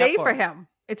we early were in the signing up day for for. him.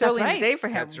 It's That's early in right. the day for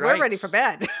him. That's We're right. ready for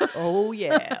bed. Oh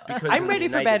yeah, because I'm in ready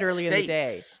the for bed United early in the day.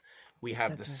 States, we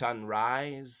have That's the right.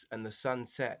 sunrise and the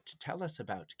sunset. Tell us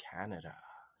about Canada.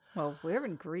 Well, we're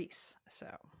in Greece, so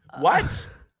What?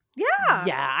 yeah.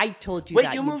 Yeah, I told you. Wait,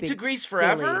 that, you moved to big Greece silly.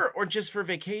 forever, or just for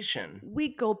vacation?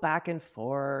 We go back and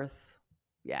forth.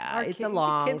 Yeah, Our it's a kid- the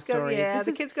long kids go- story. yeah, This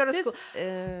the is- kids go to this- school.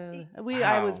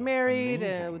 I was How married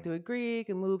amazing. to a Greek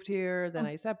and moved here. Then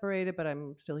I separated, but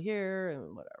I'm still here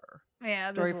and whatever.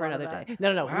 Yeah, Story there's a for lot of another that. day.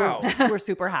 No. Wow. We're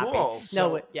super happy. Cool.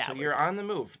 So, yeah. so we're- you're on the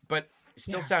move, but you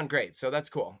still Yeah. sound great. So that's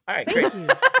cool. All right, Thank great. you.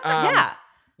 Um, Yeah.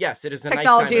 Yes, it is a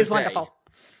Technology nice is time of day. wonderful.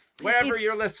 Wherever It's-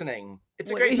 you're listening,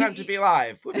 it's a What- great time to be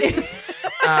alive.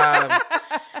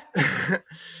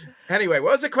 Anyway,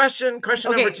 what was the question?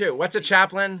 Question Okay. number 2. What's a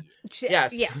chaplain?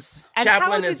 Yes. Yes. And how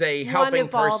Chaplain did is a one helping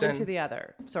evolve person. into the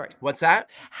other. Sorry. What's that?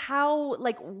 How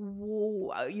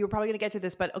you're probably going to get to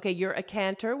this, but okay, you're a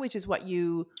cantor, which is what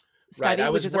you study. Right. I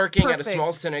which was is working at a perfect-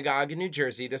 small synagogue in New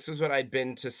Jersey. This is what I'd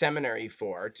been to seminary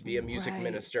for, to be a music Right.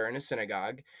 minister in a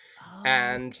synagogue. Oh,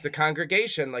 And okay. the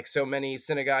congregation, like so many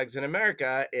synagogues in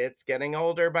America, it's getting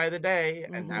older by the day,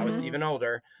 and now it's Mhm. even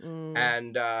older. Mm.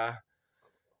 And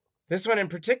this one in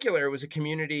particular was a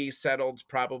community settled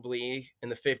probably in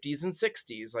the 50s and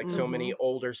 60s, like so many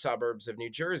older suburbs of New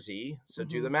Jersey. So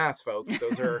do the math, folks.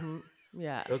 Those are Mhm.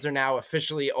 Yeah. those are now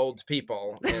officially old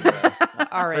people in the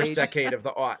Our first age. decade of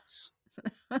the aughts.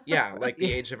 Yeah, like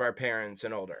the age of our parents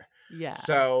and older. Yeah.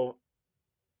 So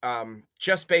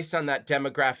just based on that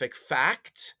demographic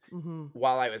fact, hmm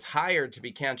while I was hired to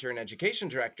be cantor and education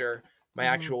director, my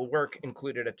actual work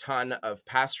included a ton of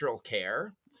pastoral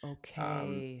care,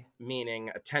 Okay. meaning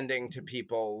attending to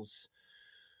people's,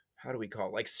 how do we call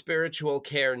it, like spiritual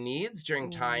care needs during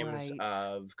times Right.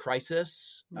 of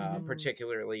crisis, Mhm.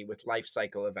 particularly with life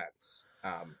cycle events.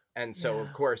 And so, Yeah.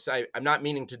 of course, I'm not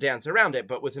meaning to dance around it,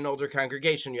 but with an older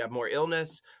congregation, you have more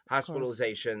illness, course.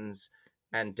 hospitalizations,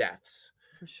 and deaths.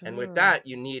 For sure. And with that,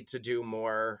 you need to do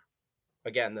more.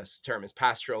 Again, this term is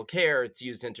pastoral care. It's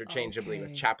used interchangeably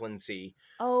with Okay. chaplaincy.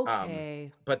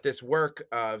 Okay. But this work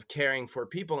of caring for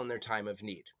people in their time of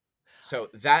need. So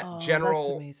that Oh, that's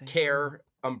general amazing. care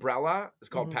umbrella is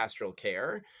called Mhm. pastoral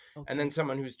care. Okay. And then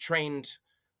someone who's trained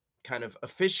kind of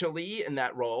officially in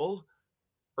that role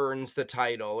earns the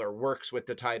title or works with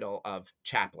the title of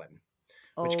chaplain.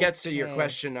 Which gets to your Okay.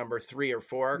 question number 3 or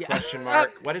 4, Yeah. question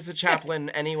mark. What is a chaplain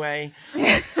anyway?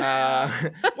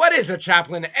 What is a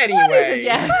chaplain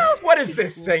anyway? What is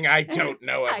this thing I don't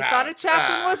know about? I thought a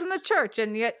chaplain was in the church,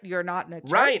 and yet you're not in a church.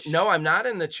 Right. No, I'm not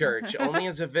in the church, only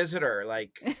as a visitor.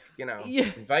 Like, Yeah.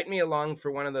 invite me along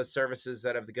for one of those services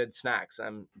that have the good snacks.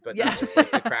 But Yeah. not just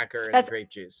like the cracker and That's grape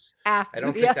juice. After, I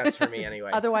don't yeah. think that's for me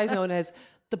anyway. Otherwise known as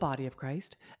the body of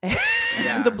Christ,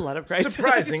 Yeah. the blood of Christ.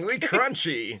 Surprisingly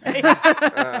crunchy.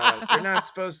 You're not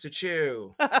supposed to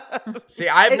chew. See,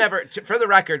 I've never, for the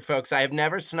record, folks, I have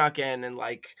never snuck in and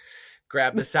like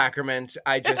grabbed the sacrament.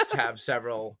 I just have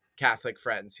several Catholic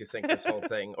friends who think this whole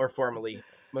thing, or formerly,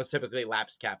 most typically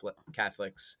lapsed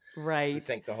Catholics, who Right.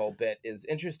 think the whole bit is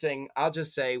interesting. I'll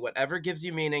just say whatever gives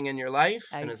you meaning in your life,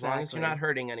 and as long as you're Exactly. not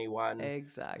hurting anyone,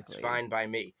 Exactly. it's fine by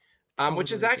me.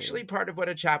 Which is Totally actually agree. part of what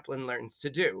a chaplain learns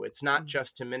to do. It's not Mhm.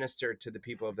 just to minister to the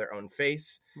people of their own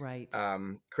faith. Right.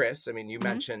 Chris, I mean, you Mhm.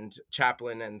 mentioned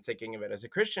chaplain and thinking of it as a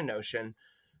Christian notion.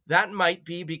 That might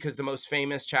be because the most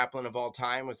famous chaplain of all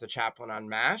time was the chaplain on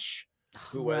MASH,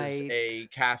 who was Right. a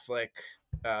Catholic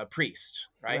priest,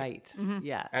 right? Right. Mhm.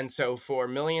 Yeah. And so for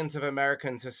millions of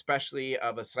Americans, especially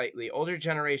of a slightly older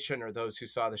generation or those who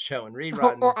saw the show in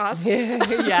reruns, Or us.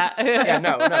 Yeah. yeah,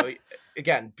 no.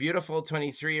 Again, beautiful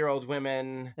 23-year-old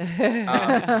women.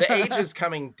 The age is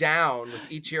coming down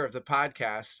with each year of the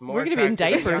podcast. More We're going to be in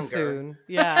attractive and diapers younger. soon.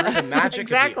 Yeah. The magic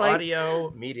Exactly. of the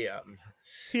audio medium.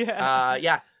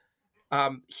 Yeah.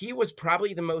 He was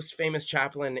probably the most famous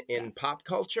chaplain in pop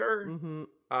culture.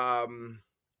 Mm-hmm.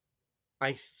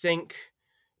 I think,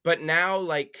 but now,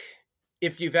 like,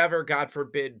 if you've ever, God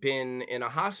forbid, been in a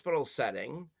hospital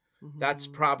setting, that's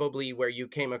probably where you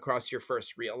came across your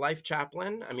first real life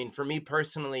chaplain. I mean, for me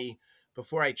personally,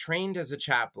 before I trained as a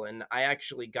chaplain, I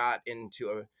actually got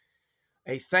into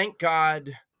a thank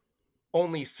God,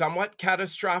 only somewhat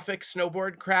catastrophic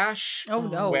snowboard crash. Oh,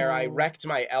 no. Where I wrecked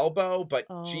my elbow, but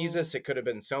Oh. Jesus, it could have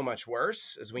been so much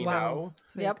worse, as we Wow.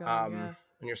 know. Yep.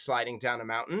 When you're sliding down a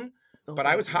mountain. Oh, But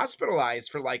I was hospitalized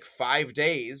for like 5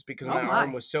 days because Oh, my my.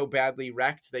 arm was so badly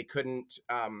wrecked they couldn't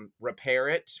repair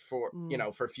it for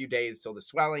for a few days till the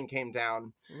swelling came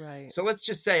down. Right. So let's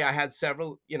just say I had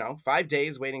 5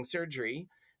 days waiting surgery,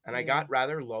 and I Yeah. got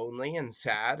rather lonely and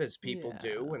sad, as people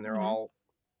do when they're Mhm. all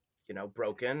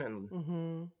broken. And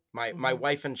Mm-hmm. my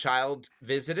wife and child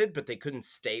visited, but they couldn't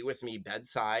stay with me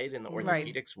bedside in the Right.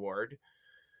 orthopedics ward.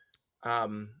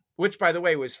 Which, by the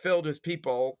way, was filled with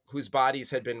people whose bodies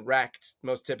had been wrecked,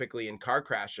 most typically in car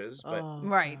crashes, but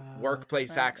Right.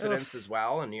 workplace Right. accidents Oof. as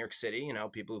well in New York City.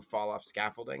 People who fall off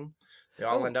scaffolding, they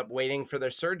all Oh. end up waiting for their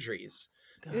surgeries.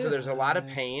 So there's a lot of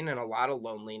pain and a lot of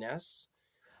loneliness.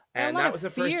 And that was the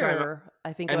first time.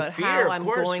 I think, And about fear, how of I'm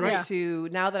course, going right. to,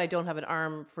 now that I don't have an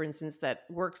arm, for instance, that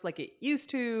works like it used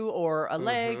to, or a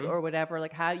leg Mhm. or whatever,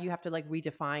 like how you have to like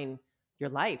redefine your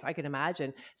life. I can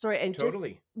imagine. Sorry, and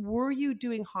Totally. just, were you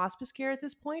doing hospice care at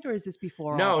this point, or is this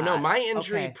before? No, all no, that? my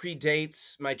injury Okay.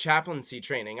 predates my chaplaincy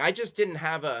training. I just didn't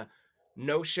have a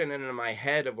notion in my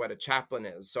head of what a chaplain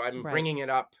is. So I'm Right. bringing it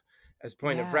up as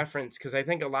point of Yeah. reference because I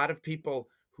think a lot of people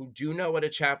who do know what a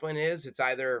chaplain is, it's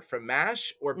either from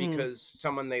MASH or because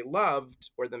someone they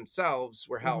loved or themselves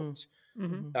were helped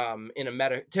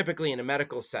Mhm. typically in a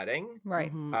medical setting.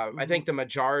 Right. I think the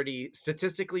majority,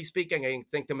 statistically speaking, I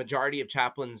think the majority of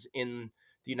chaplains in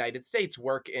the United States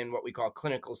work in what we call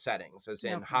clinical settings, as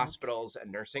in Okay. hospitals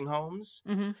and nursing homes,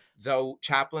 Mhm. though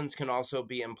chaplains can also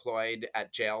be employed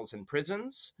at jails and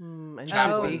prisons. And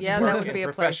Chaplains yeah, that work would in be a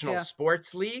place, professional yeah.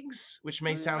 sports leagues, which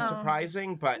may sound Oh.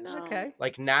 surprising, but No. Okay.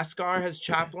 like NASCAR has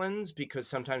chaplains because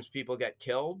sometimes people get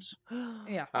killed.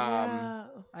 Yeah. Yeah.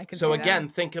 I can So see that. again,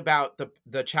 think about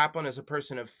the chaplain as a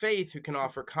person of faith who can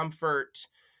offer comfort,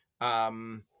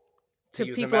 to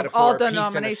use a people of all metaphor, peace in a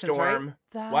denominations, right? storm.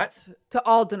 That's To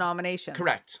all denominations.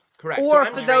 Correct. So Or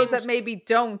I'm for those that trained- maybe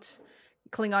don't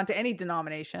cling on to any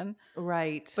denomination,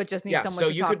 right. but just need yeah. someone So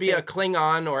to you talk could be to. a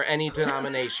Klingon or any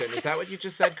denomination. Is that what you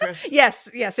just said, Chris? Yes.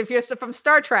 If you're from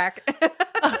Star Trek.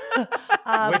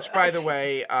 Which, by the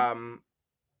way,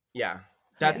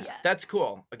 that's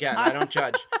cool. Again, I don't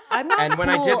judge. I'm not And when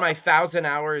I did cool- my 1,000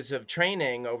 hours of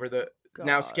training over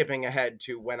now God. skipping ahead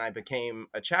to when I became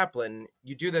a chaplain,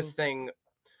 you do this thing,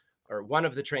 or one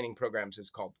of the training programs is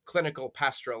called Clinical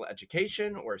Pastoral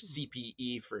Education, or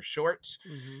CPE for short.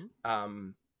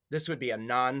 This would be a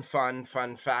non-fun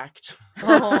fact.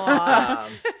 Aw.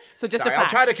 So just Sorry, a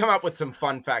fact. I'll try to come up with some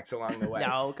fun facts along the way.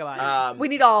 No, come on. We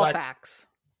need all but facts.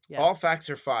 Yeah. All facts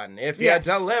are fun. If Yes.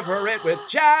 you deliver it with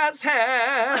jazz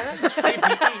hands,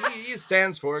 CPE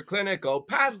stands for Clinical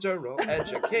Pastoral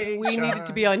Education. We needed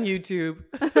to be on YouTube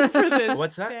for this.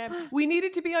 What's that? Damn. We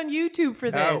needed to be on YouTube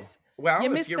for this. Well, You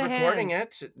if missed you're the recording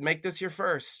hands. it, make this your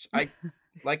first.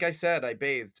 Like I said, I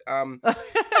bathed.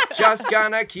 Just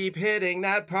gonna keep hitting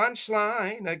that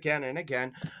punchline again and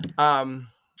again.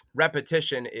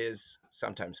 Repetition is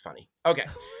sometimes funny. Okay.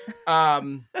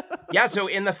 Yeah, so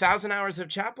in the 1,000 hours of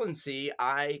chaplaincy,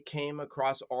 I came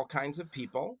across all kinds of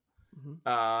people,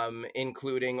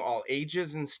 including all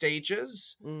ages and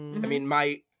stages. I mean,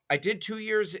 I did 2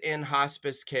 years in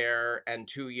hospice care and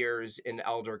 2 years in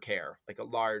elder care, like a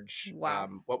large, Wow.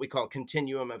 what we call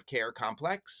continuum of care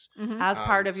complex. As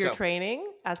part of your so- training?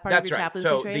 As part That's of your right. chaplaincy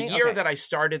So training? the year Okay. that I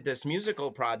started this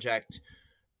musical project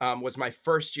was my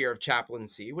first year of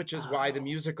chaplaincy, which is why the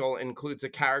musical includes a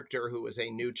character who was a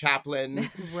new chaplain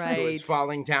who Right. is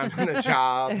falling down on the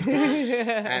job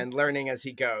and learning as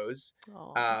he goes.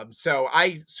 Aw. So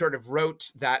I sort of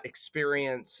wrote that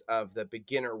experience of the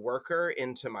beginner worker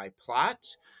into my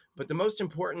plot. But the most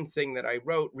important thing that I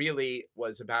wrote really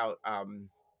was about,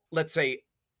 let's say,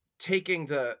 taking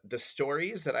the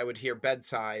stories that I would hear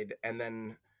bedside and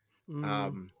then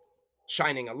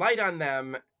shining a light on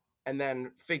them and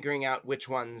then figuring out which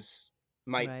ones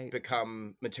might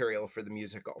become material for the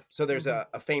musical. So there's a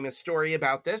famous story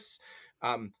about this.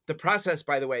 The process,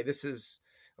 by the way, this is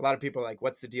a lot of people are like,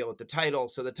 what's the deal with the title?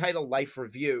 So the title Life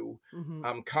Review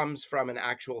comes from an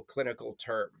actual clinical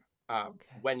term.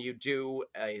 When you do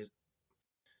a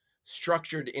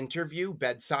structured interview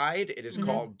bedside, it is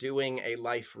called doing a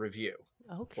life review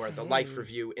or the life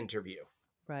review interview.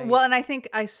 Right. Well, and I think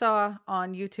I saw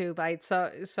on YouTube, I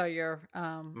saw your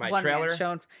My one trailer? man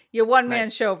show, your one man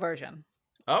Nice. show version.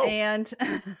 Oh, And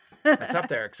that's up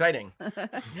there. Exciting.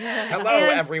 Hello,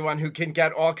 And- everyone who can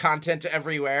get all content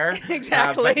everywhere.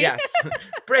 Exactly. But yes,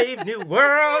 Brave New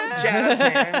World, jazz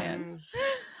hands.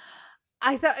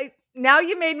 I thought now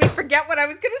you made me forget what I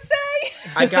was going to say.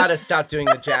 I gotta stop doing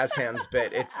the jazz hands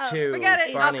bit. It's too Forget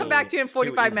it. funny. I'll come back to you in It's too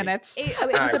 45 easy. minutes. It was All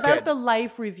right, about good. the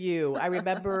life review. I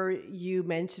remember you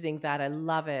mentioning that. I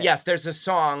love it. Yes, there's a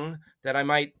song that I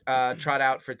might trot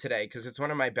out for today because it's one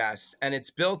of my best, and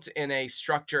it's built in a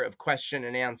structure of question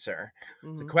and answer.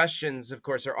 The questions, of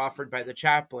course, are offered by the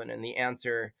chaplain, and the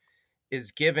answer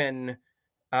is given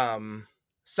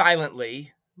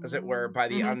silently, as it were, by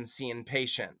the unseen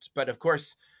patient. But of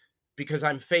course, because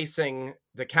I'm facing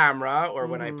the camera, or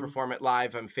when I perform it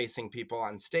live, I'm facing people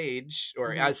on stage,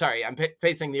 or sorry, I'm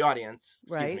facing the audience.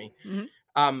 Excuse me.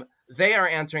 They are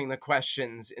answering the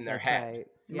questions in their That's head. right.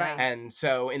 Right. Yeah. And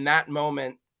so in that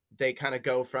moment, they kind of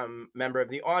go from member of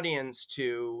the audience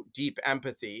to deep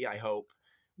empathy, I hope,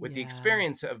 with the Yeah.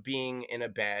 experience of being in a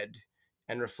bed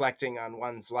and reflecting on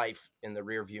one's life in the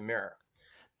rearview mirror.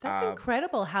 That's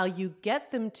incredible how you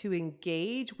get them to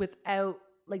engage without,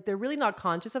 like, they're really not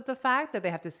conscious of the fact that they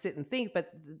have to sit and think,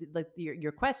 but like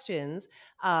your questions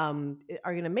are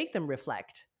going to make them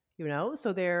reflect,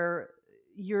 so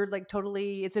you're like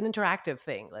totally, it's an interactive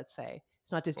thing. Let's say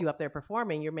it's not just you up there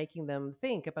performing, you're making them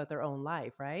think about their own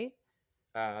life. Right.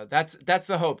 That's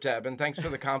the hope, Deb. And thanks for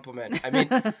the compliment. I mean,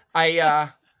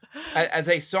 as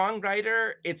a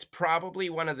songwriter, it's probably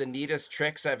one of the neatest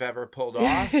tricks I've ever pulled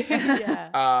off.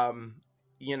 Yeah.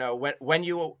 When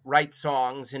you write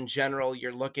songs in general,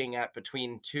 you're looking at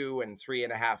between 2 and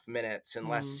 3.5 minutes,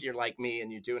 unless you're like me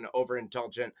and you do an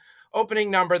overindulgent opening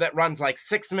number that runs like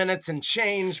 6 minutes and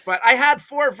change. But I had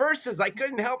 4 verses. I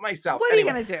couldn't help myself. What are you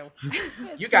going to do?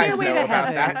 You guys Stairway know to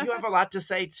about Heaven. that. You have a lot to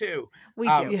say too. We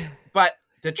do. Yeah. But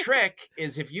the trick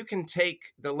is if you can take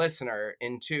the listener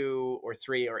in 2 or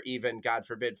 3 or even, God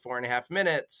forbid, 4.5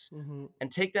 minutes and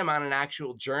take them on an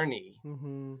actual journey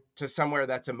to somewhere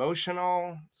that's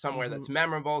emotional, somewhere that's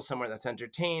memorable, somewhere that's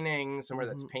entertaining, somewhere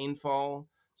that's painful,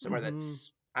 somewhere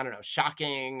that's, I don't know,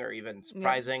 shocking or even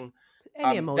surprising.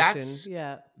 Any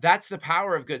emotion. That's the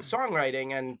power of good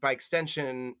songwriting and, by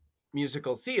extension,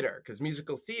 musical theater. Because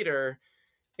musical theater,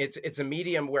 it's a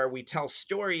medium where we tell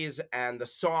stories and the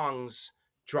songs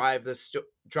drive the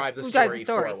story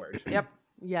forward. Yep.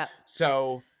 Yeah.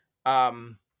 So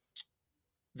that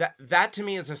to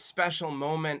me is a special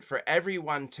moment for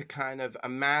everyone to kind of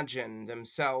imagine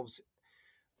themselves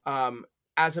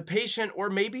as a patient, or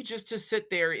maybe just to sit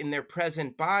there in their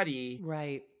present body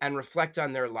Right. and reflect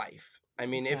on their life. I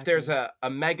mean, if Exactly. there's a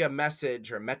mega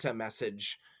message or meta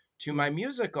message to my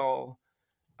musical,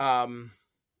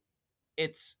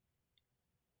 it's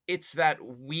that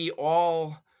we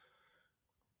all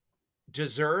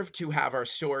deserve to have our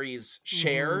stories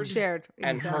shared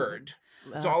and exactly. heard.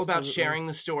 It's all about Absolutely. sharing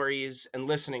the stories and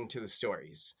listening to the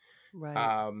stories.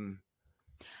 Right.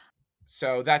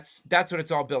 So that's what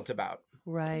it's all built about.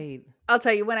 Right. I'll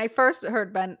tell you, when I first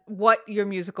heard, Ben, what your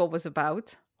musical was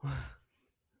about,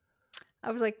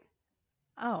 I was like,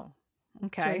 oh,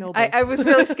 okay. Chernobyl. I was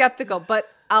really skeptical, but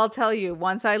I'll tell you,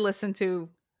 once I listened to,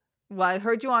 I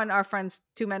heard you on our friends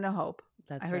 2 Men of Hope.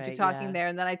 That's I heard you right, talking yeah. there,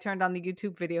 and then I turned on the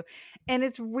YouTube video, and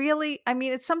it's really, I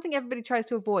mean, it's something everybody tries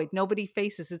to avoid. Nobody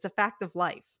faces. It's a fact of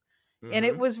life, and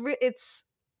it was.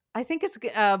 I think it's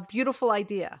a beautiful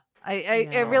idea. I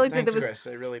really did. Thanks, There was. Chris.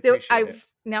 I really appreciate it.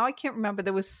 Now I can't remember.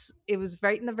 It was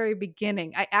right in the very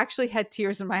beginning. I actually had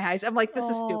tears in my eyes. I'm like, this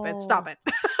is stupid. Stop it.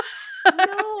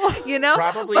 No.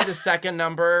 Probably the second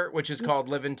number, which is called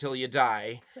 "Live Until You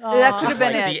Die." That could have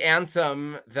been Like it. the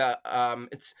anthem.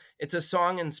 It's a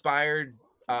song inspired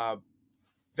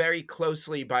very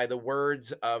closely by the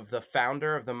words of the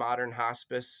founder of the modern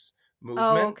hospice movement.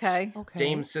 Oh, okay.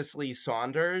 Dame Cicely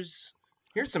Saunders.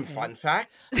 Here's some fun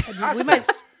facts. We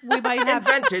Hospice, might have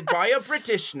invented by a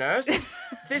British nurse.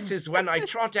 This is when I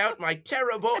trot out my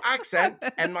terrible accent,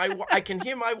 and I can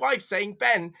hear my wife saying,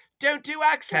 "Ben, don't do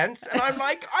accents," and I'm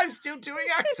like, I'm still doing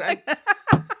accents.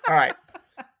 All right.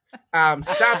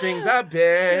 Stopping the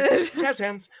bit. Jazz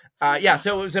hands.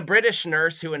 So it was a British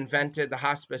nurse who invented the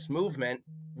hospice movement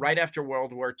right after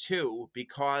World War II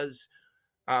because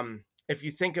if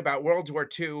you think about World War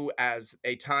II as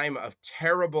a time of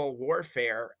terrible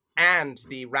warfare and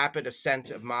the rapid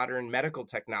ascent of modern medical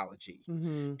technology,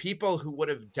 people who would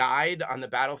have died on the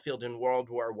battlefield in World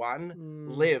War I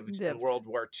lived in World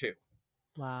War II.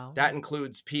 Wow. That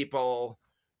includes people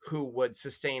who would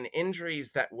sustain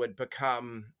injuries that would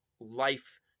become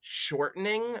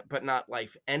life-shortening, but not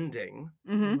life-ending.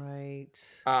 Right.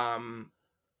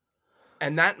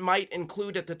 And that might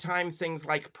include at the time things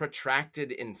like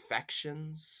protracted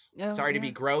infections. Sorry to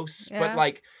be gross, but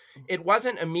like it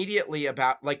wasn't immediately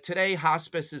about, like today,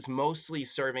 hospice is mostly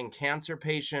serving cancer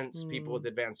patients, people with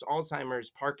advanced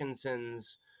Alzheimer's,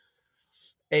 Parkinson's,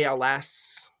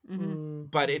 ALS,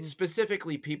 but it's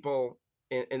specifically people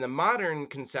in the modern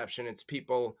conception, it's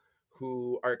people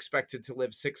who are expected to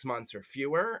live 6 months or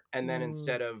fewer. And then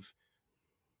instead of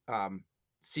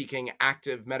seeking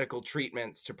active medical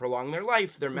treatments to prolong their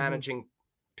life, they're managing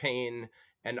pain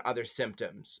and other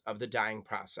symptoms of the dying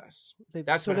process.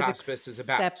 That's what hospice is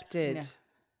about.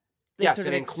 Yes,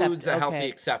 it includes a healthy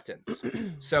acceptance.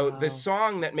 So the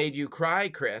song that made you cry,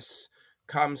 Chris,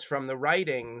 comes from the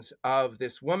writings of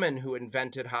this woman who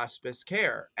invented hospice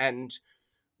care. And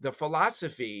the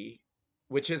philosophy,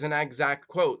 which is an exact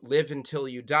quote, live until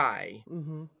you die,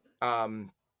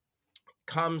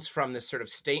 comes from this sort of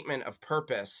statement of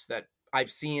purpose that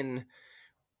I've seen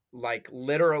like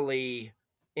literally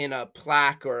in a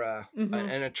plaque or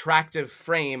an attractive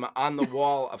frame on the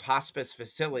wall of hospice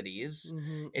facilities.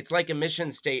 It's like a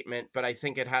mission statement, but I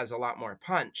think it has a lot more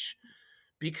punch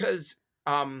because,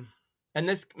 and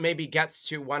this maybe gets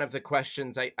to one of the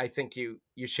questions I think you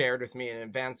shared with me in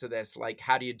advance of this, like,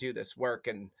 how do you do this work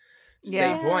and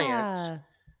stay buoyant?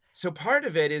 So part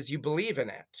of it is you believe in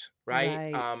it,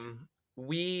 right?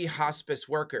 We hospice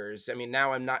workers, I mean,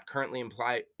 now I'm not currently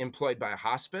employed by a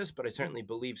hospice, but I certainly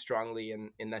believe strongly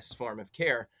in this form of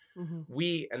care.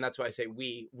 We, and that's why I say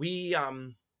we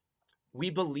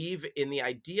believe in the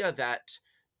idea that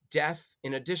death,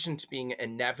 in addition to being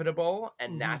inevitable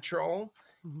and natural,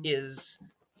 is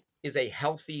a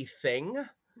healthy thing.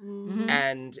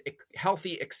 And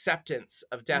healthy acceptance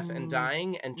of death and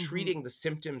dying and treating the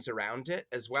symptoms around it,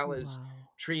 as well as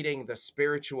treating the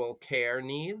spiritual care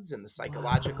needs and the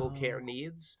psychological care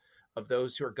needs of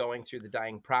those who are going through the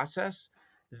dying process.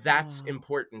 That's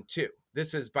important too.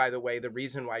 This is, by the way, the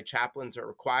reason why chaplains are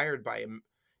required by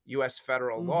U.S.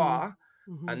 federal law.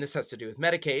 And this has to do with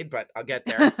Medicaid, but I'll get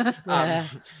there.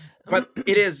 But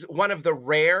it is one of the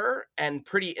rare and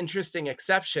pretty interesting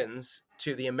exceptions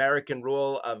to the American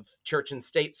rule of church and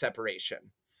state separation,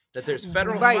 that there's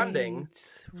federal funding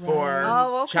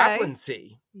for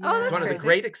chaplaincy. It's one of the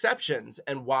great exceptions.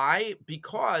 And why?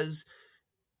 Because,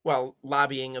 well,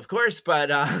 lobbying, of course, but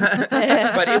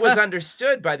but it was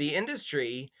understood by the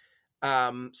industry,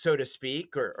 so to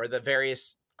speak, or the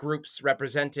various groups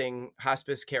representing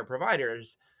hospice care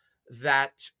providers,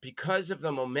 that because of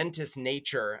the momentous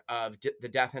nature of the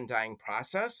death and dying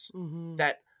process,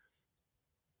 that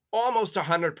almost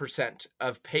 100%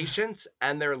 of patients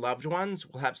and their loved ones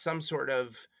will have some sort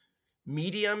of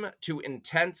medium to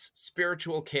intense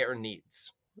spiritual care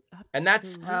needs. And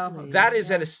that is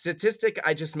a statistic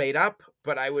I just made up,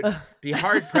 but I would be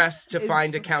hard pressed to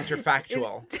find a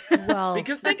counterfactual.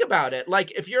 Because think about it.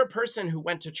 Like, if you're a person who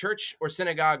went to church or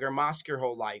synagogue or mosque your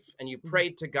whole life and you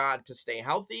prayed to God to stay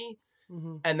healthy,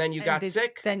 and then you got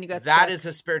sick, that is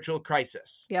a spiritual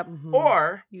crisis.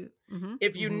 Or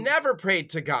if you never prayed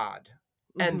to God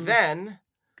and then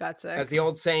got sick, as the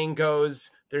old saying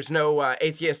goes, there's no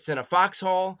atheists in a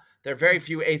foxhole. There are very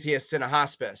few atheists in a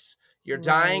hospice. You're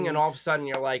dying and all of a sudden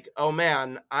you're like, oh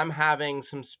man, I'm having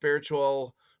some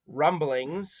spiritual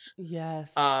rumblings.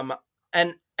 Yes.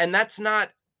 And that's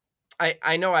not,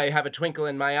 I know I have a twinkle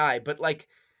in my eye, but like,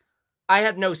 I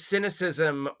had no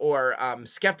cynicism or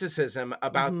skepticism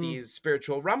about these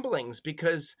spiritual rumblings,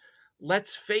 because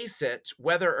let's face it,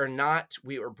 whether or not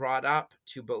we were brought up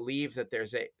to believe that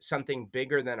there's something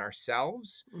bigger than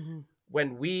ourselves,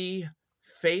 when we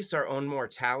face our own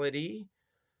mortality,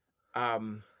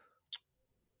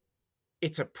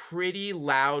 it's a pretty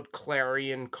loud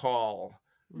clarion call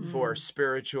for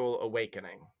spiritual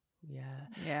awakening.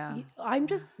 Yeah.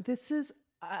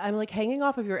 I'm like hanging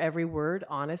off of your every word,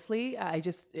 honestly.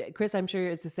 Chris, I'm sure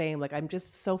it's the same. Like, I'm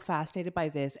just so fascinated by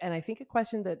this. And I think a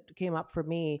question that came up for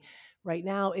me right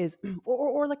now is,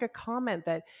 or like a comment,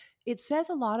 that it says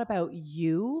a lot about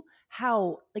you,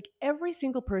 how like every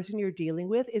single person you're dealing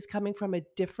with is coming from a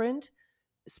different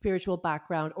spiritual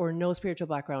background or no spiritual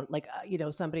background. Like,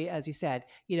 somebody, as you said,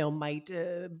 might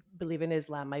believe in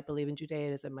Islam, might believe in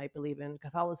Judaism, might believe in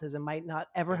Catholicism, might not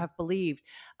ever have believed.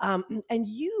 And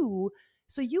you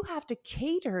So you have to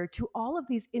cater to all of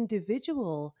these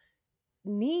individual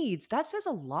needs. That says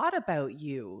a lot about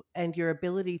you and your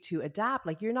ability to adapt.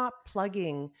 Like you're not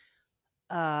plugging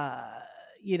a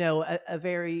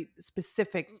very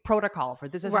specific protocol for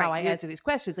this is how I answer these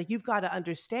questions. Like you've got to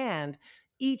understand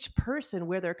each person,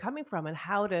 where they're coming from, and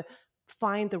how to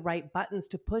find the right buttons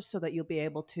to push so that you'll be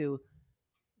able to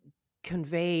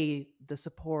convey the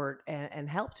support and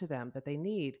help to them that they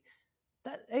need.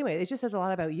 That anyway, it just says a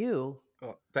lot about you.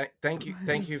 Well, thank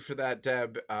you for that,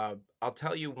 Deb. I'll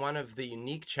tell you one of the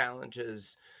unique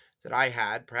challenges that I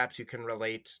had. Perhaps you can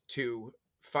relate to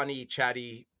funny,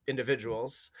 chatty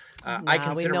individuals. I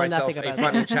consider myself a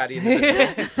funny, chatty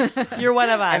individual. You're one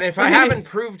of us. And if I haven't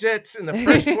proved it in the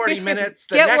first 40 minutes,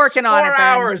 the next working 4 on it,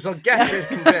 hours will get you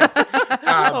convinced.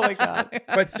 Oh my God.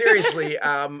 But seriously,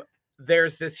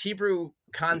 there's this Hebrew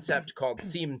concept called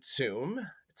tzimtzum.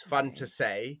 It's fun to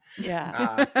say.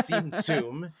 Yeah.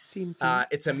 Tzimtzum.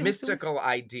 It's a mystical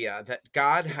idea that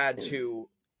God had to,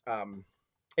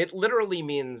 it literally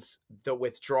means the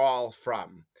withdrawal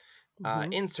from.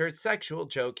 Insert sexual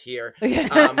joke here.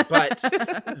 But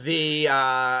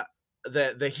the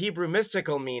Hebrew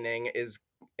mystical meaning is,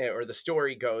 or the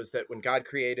story goes that when God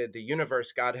created the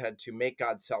universe, God had to make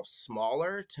God's self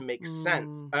smaller to make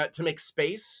sense, to make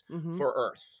space for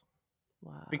Earth.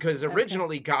 Wow. Because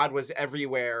originally God was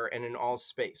everywhere and in all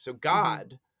space. So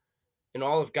God, in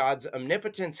all of God's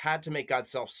omnipotence, had to make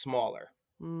God's self smaller.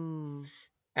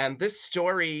 And this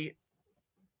story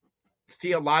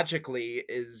theologically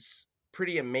is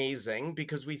pretty amazing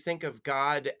because we think of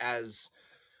God as,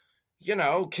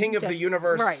 king of the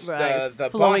universe, the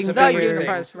boss of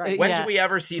everything. When do we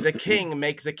ever see the king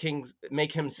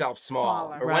make himself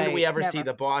small? Or when do we ever see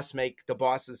the boss make the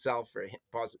boss's self, or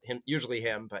him, usually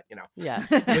him, but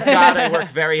with God, I work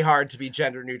very hard to be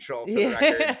gender neutral for the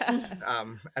record,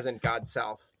 as in God's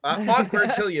self.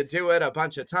 Awkward till you do it a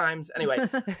bunch of times. Anyway,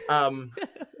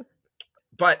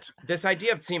 but this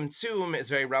idea of tzimtzum is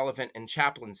very relevant in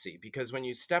chaplaincy because when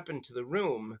you step into the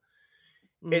room,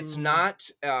 it's not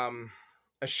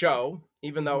a show,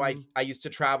 even though I used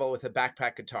to travel with a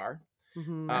backpack guitar.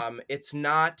 It's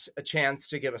not a chance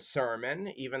to give a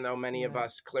sermon, even though many of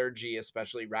us clergy,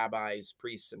 especially rabbis,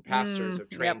 priests, and pastors are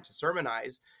trained to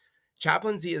sermonize.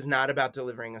 Chaplaincy is not about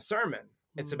delivering a sermon.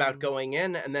 It's about going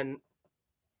in and then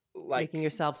making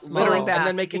yourself smaller, and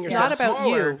then making yourself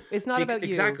smaller. It's not about you.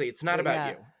 Exactly. It's not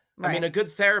about you. I mean, a good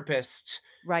therapist.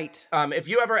 Right. If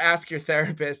you ever ask your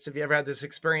therapist, have you ever had this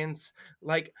experience?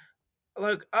 Like,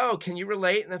 can you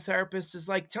relate? And the therapist is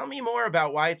like, tell me more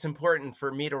about why it's important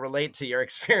for me to relate to your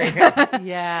experience.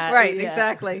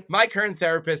 Exactly. My current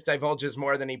therapist divulges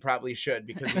more than he probably should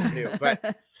because he's new,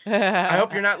 but I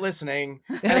hope you're not listening.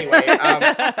 Anyway.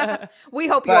 We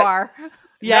hope you are.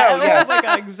 Yeah, yes. Oh my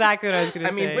God, exactly what I was going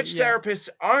to say. I mean, which therapists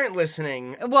aren't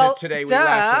listening to Today We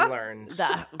Laughed and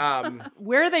Learned?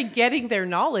 Where are they getting their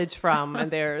knowledge from? And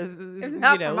they're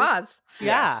not from us.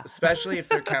 Yeah. Yes, especially if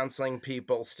they're counseling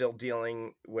people still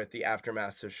dealing with the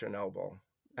aftermath of Chernobyl.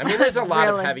 I mean, there's a lot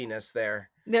of heaviness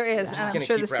there. There is. I'm just going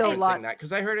to keep referencing that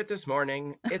because I heard it this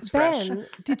morning. It's fresh. Ben,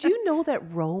 did you know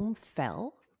that Rome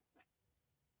fell?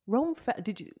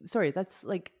 That's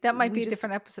like... That might be a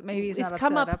different episode. Maybe it's not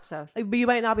come up up to that episode. But you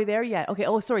might not be there yet. Okay.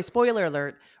 Oh, sorry. Spoiler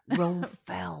alert. Rome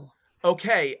fell.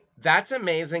 Okay. That's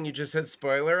amazing. You just said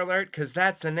spoiler alert because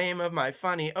that's the name of my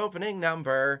funny opening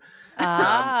number,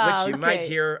 which you might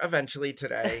hear eventually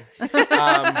today.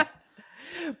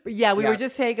 We were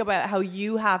just saying about how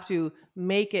you have to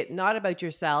make it not about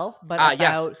yourself, but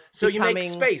about So becoming... you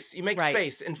make space. You make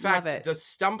space. In fact, the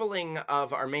stumbling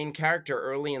of our main character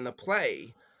early in the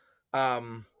play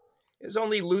is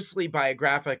only loosely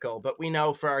biographical, but we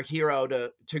know for our hero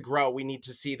to grow, we need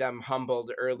to see them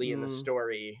humbled early in the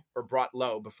story or brought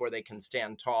low before they can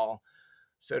stand tall,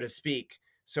 so to speak.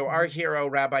 So our hero,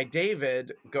 Rabbi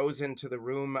David, goes into the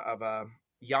room of a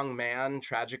young man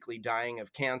tragically dying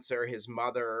of cancer. His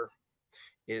mother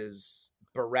is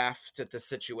bereft at the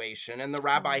situation, and the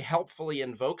rabbi helpfully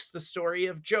invokes the story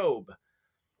of Job.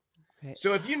 Okay.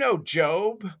 So if you know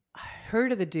Job... I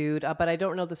heard of the dude, but I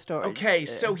don't know the story. Okay,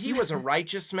 so he was a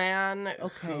righteous man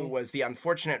who was the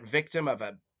unfortunate victim of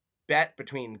a bet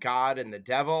between God and the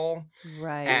devil.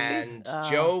 Right. And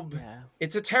Job...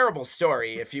 It's a terrible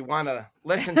story. If you want to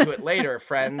listen to it later,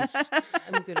 friends,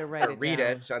 I'm gonna read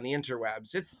it on the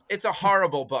interwebs. It's a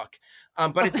horrible book,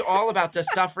 but it's all about the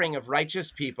suffering of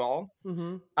righteous people.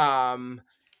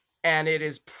 And it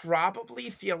is probably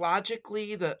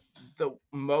theologically the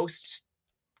most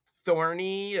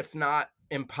thorny, if not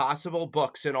impossible,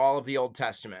 books in all of the Old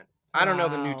Testament. I don't know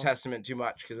the New Testament too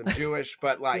much because I'm Jewish,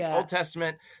 but Old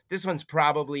Testament, this one's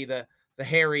probably the the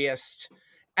hairiest.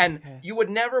 And you would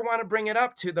never want to bring it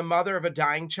up to the mother of a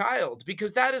dying child,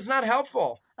 because that is not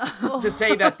helpful to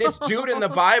say that this dude in the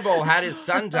Bible had his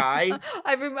son die.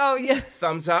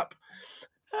 Thumbs up.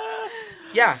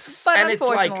 Yeah. But and it's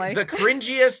like the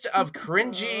cringiest of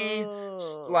cringy,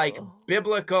 like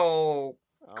biblical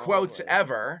quotes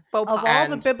ever. Of all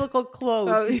the biblical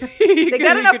quotes. They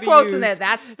got enough quotes in there.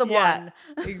 That's the one.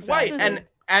 Exactly. Right.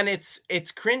 And it's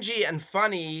cringy and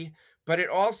funny, but it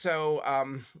also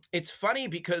it's funny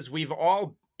because we've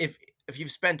all, if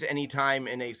you've spent any time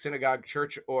in a synagogue,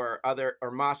 church, or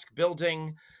mosque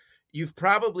building, you've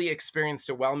probably experienced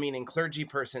a well-meaning clergy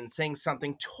person saying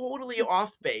something totally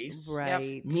off base,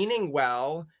 right? Meaning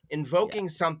well, invoking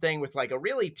something with like a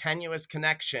really tenuous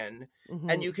connection,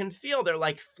 and you can feel they're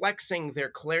like flexing their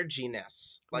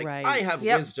clerginess, like I have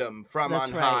wisdom from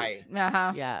on high.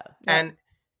 Yeah. And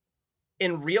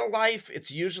in real life,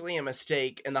 it's usually a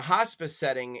mistake. In the hospice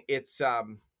setting, it's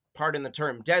pardon the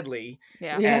term, deadly.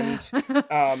 And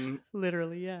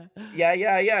literally, yeah.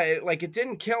 It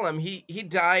didn't kill him. He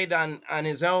died on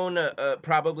his own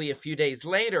probably a few days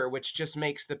later, which just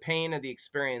makes the pain of the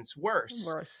experience worse.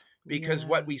 Because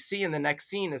what we see in the next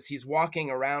scene is he's walking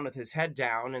around with his head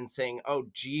down and saying, "Oh,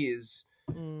 geez,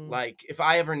 like if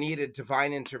I ever needed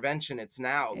divine intervention, it's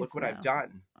now. Look what I've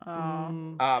done."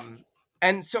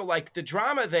 And so like the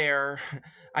drama there,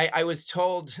 I was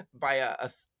told by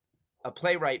a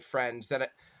playwright friend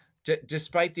that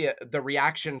despite the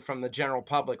reaction from the general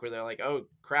public where they're like, "Oh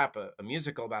crap, a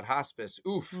musical about hospice,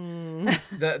 oof,"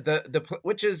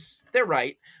 which is, they're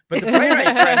right, but the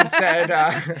playwright friend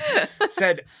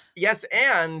said yes,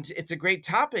 and it's a great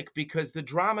topic because the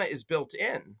drama is built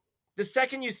in. The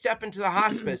second you step into the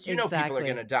hospice, you know people are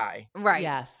going to die. Right.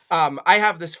 Yes. I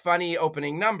have this funny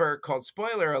opening number called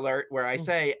Spoiler Alert where I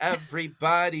say,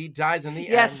 everybody dies in the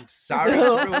end. Sorry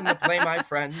to ruin the play, my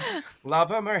friend.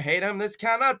 Love him or hate him, this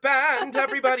cannot bend.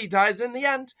 Everybody dies in the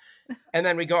end. And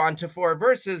then we go on to 4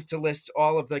 verses to list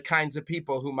all of the kinds of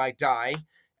people who might die.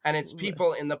 And it's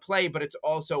people in the play, but it's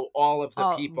also all of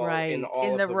the people in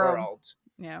all of the world.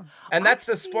 Yeah. And that's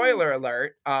the spoiler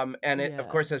alert. And it, of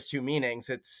course, has 2 meanings.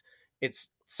 It's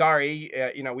sorry,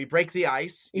 we break the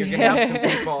ice. You're going to have some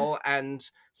people, and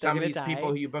some of these people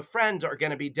who you befriend are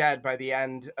going to be dead by the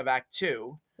end of Act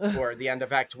 2 or the end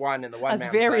of Act 1 in the one-man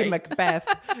That's very play. Macbeth.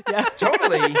 Yeah.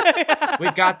 Totally.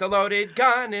 We've got the loaded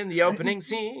gun in the opening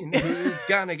scene. Who's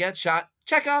going to get shot?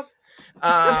 Chekhov.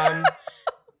 God.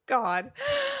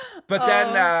 But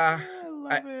then, I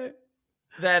love it.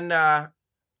 Then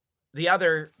the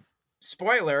other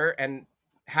spoiler, and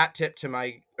hat tip to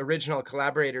my original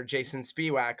collaborator, Jason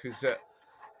Spiewak, who's a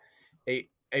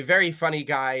very funny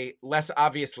guy, less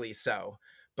obviously so.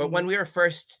 But when we were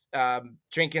first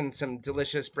drinking some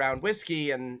delicious brown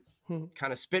whiskey and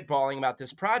kind of spitballing about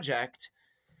this project,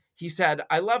 he said,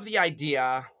 "I love the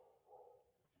idea.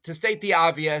 To state the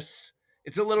obvious,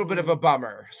 it's a little bit of a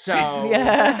bummer. So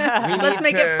let's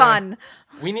make it fun.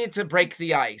 We need to break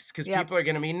the ice because people are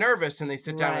going to be nervous when they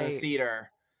sit down in the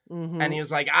theater." And he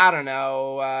was like, "I don't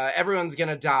know, everyone's going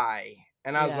to die."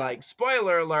 And I was like,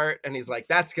 "Spoiler alert." And he's like,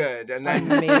 "That's good." And then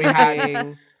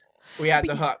we had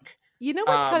the hook. You know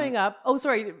what's coming up? Oh,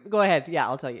 sorry. Go ahead. Yeah,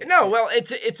 I'll tell you. No, well,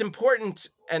 it's important.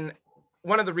 And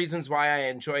one of the reasons why I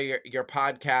enjoy your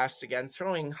podcast, again,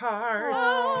 Throwing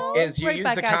Hearts, is you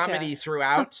use the comedy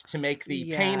throughout to make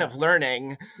the pain of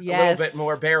learning a little bit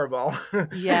more bearable.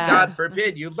 God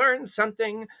forbid you learn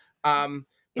something.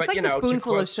 It's but, like a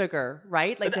spoonful of sugar,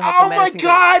 right? Like oh my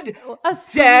God! A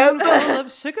spoonful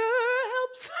of sugar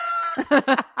helps.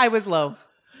 I was low.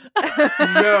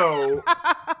 No.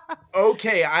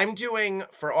 Okay, I'm doing,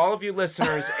 for all of you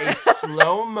listeners, a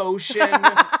slow motion.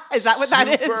 Is that what that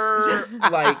is? Super,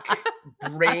 like,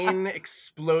 brain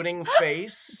exploding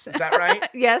face. Is that right?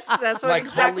 Yes, that's what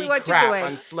exactly what you're doing.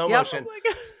 On slow motion.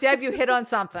 Oh Deb, you hit on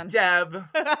something. Deb,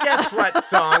 guess what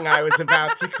song I was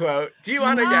about to quote? Do you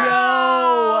want to guess?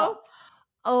 No.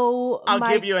 Oh, I'll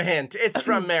give you a hint. It's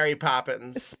from Mary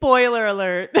Poppins. Spoiler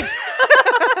alert.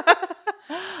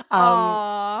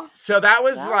 So that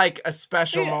was like a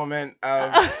special moment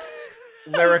of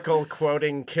lyrical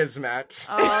quoting kismet.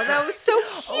 Oh, that was so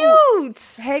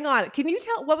cute. Hang on. Can you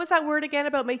tell, what was that word again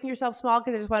about making yourself small?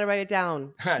 Because I just want to write it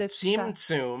down.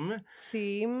 Tzimtzum.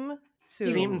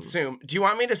 Tzimtzum. Do you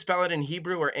want me to spell it in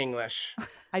Hebrew or English?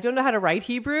 I don't know how to write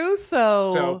Hebrew,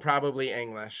 so probably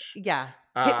English. Yeah.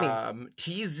 Hit me.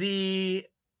 Tzim,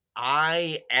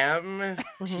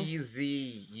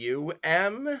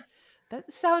 Tzum.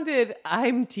 That sounded,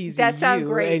 I'm teasing that sound you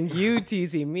great. And you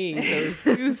teasing me.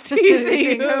 So who's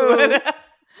teasing who?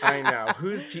 I know.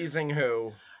 Who's teasing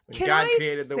who? Can God I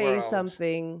created the say world.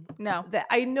 something? No. That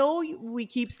I know we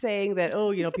keep saying that,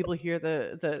 people hear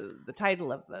the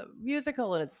title of the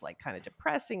musical and it's like kind of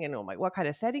depressing and what kind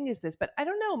of setting is this? But I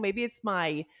don't know, maybe it's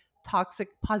my toxic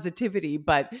positivity,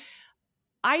 but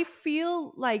I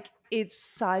feel like it's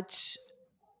such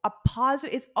a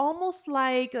positive, it's almost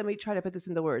like, let me try to put this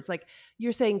into words, like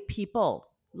you're saying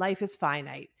life is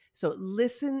finite. So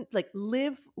listen, like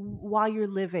live while you're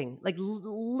living, like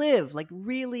live, like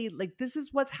really, like this is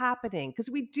what's happening. Because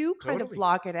we do kind of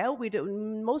block it out.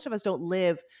 Most of us don't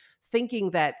live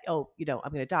thinking that, I'm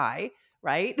going to die,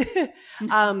 right?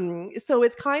 So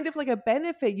it's kind of like a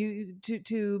benefit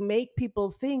to make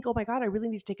people think, oh my God, I really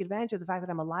need to take advantage of the fact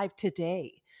that I'm alive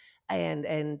today. And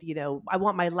I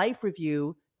want my life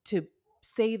review to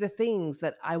say the things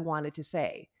that I wanted to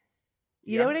say.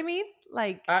 You know what I mean?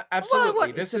 Like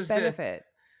absolutely. This is benefit.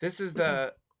 This is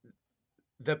the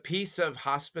piece of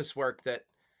hospice work that,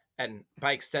 and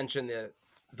by extension,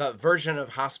 the version of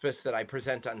hospice that I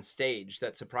present on stage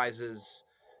that surprises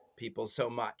people so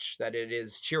much, that it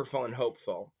is cheerful and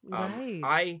hopeful. Right.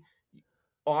 I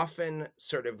often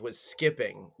sort of was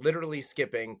literally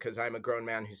skipping, because I'm a grown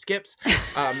man who skips,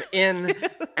 in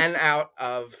and out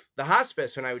of the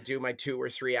hospice when I would do my 2 or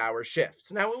 3 hour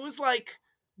shifts. Now it was like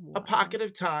a pocket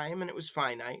of time and it was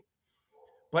finite,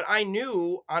 but I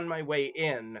knew on my way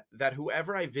in that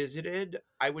whoever I visited,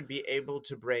 I would be able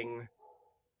to bring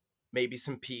maybe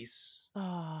some peace,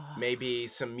 maybe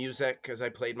some music as I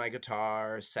played my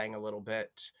guitar, sang a little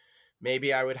bit.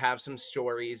 Maybe I would have some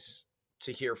stories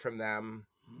to hear from them.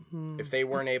 If they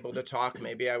weren't able to talk,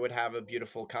 maybe I would have a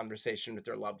beautiful conversation with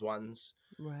their loved ones.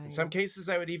 Right. In some cases,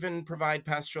 I would even provide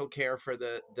pastoral care for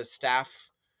the staff,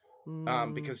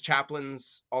 because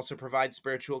chaplains also provide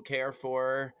spiritual care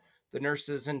for the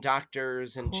nurses and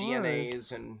doctors and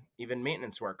GNAs and even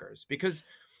maintenance workers. Because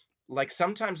like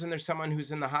sometimes when there's someone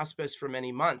who's in the hospice for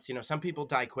many months, some people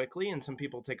die quickly and some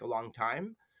people take a long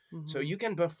time. So you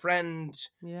can befriend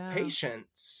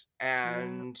patients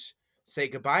and say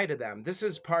goodbye to them. This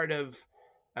is part of,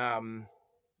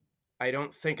 I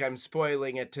don't think I'm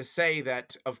spoiling it to say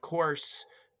that, of course,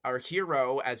 our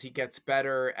hero, as he gets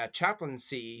better at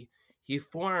chaplaincy, he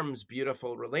forms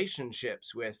beautiful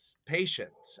relationships with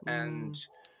patients. And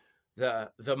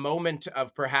the moment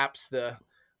of perhaps the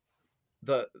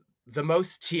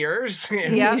most tears,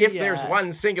 if there's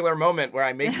one singular moment where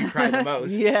I make you cry the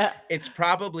most, it's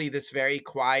probably this very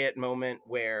quiet moment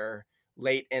where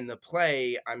late in the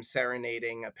play, I'm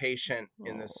serenading a patient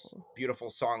in this beautiful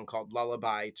song called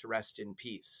Lullaby to Rest in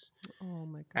Peace. Oh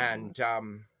my God.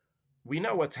 And we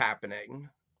know what's happening.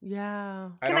 Yeah.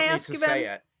 I don't need to say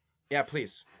it. Yeah,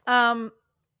 please. In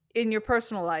your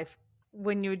personal life,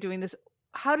 when you were doing this,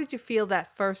 how did you feel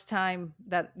that first time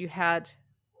that you had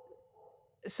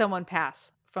someone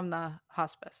pass from the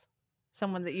hospice?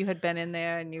 Someone that you had been in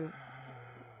there and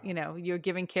you're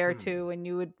giving care to, and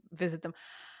you would visit them.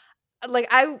 Like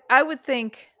I would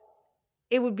think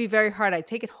it would be very hard. I'd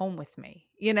take it home with me,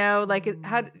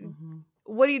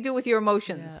 what do you do with your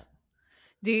emotions?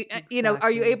 Do you, are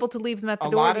you able to leave them at the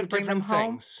door? A lot of different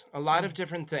things. A lot of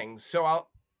different things. So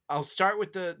I'll start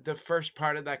with the first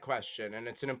part of that question, and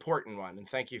it's an important one, and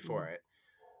thank you for it.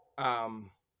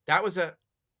 That was a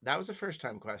first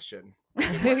time question.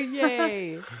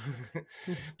 Yay.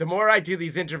 The more I do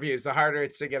these interviews, the harder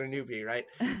it's to get a newbie, right?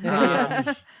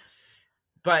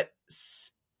 But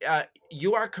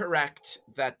you are correct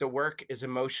that the work is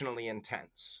emotionally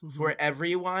intense for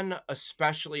everyone,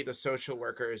 especially the social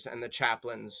workers and the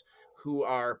chaplains who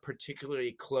are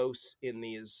particularly close in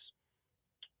these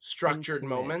structured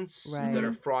moments that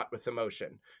are fraught with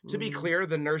emotion. To be clear,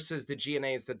 the nurses, the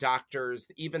GNAs, the doctors,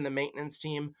 even the maintenance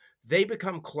team, they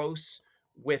become close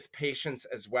with patients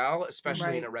as well,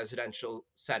 especially in a residential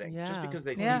setting, just because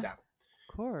they see them.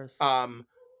 Of course.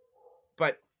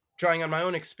 But drawing on my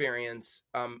own experience,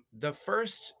 the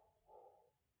first,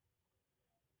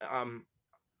 I'll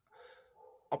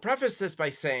preface this by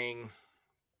saying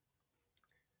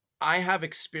I have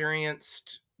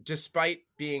experienced, despite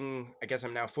being, I guess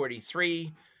I'm now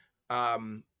 43,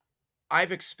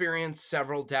 I've experienced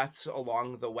several deaths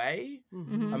along the way.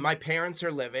 My parents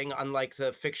are living, unlike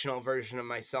the fictional version of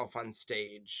myself on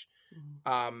stage.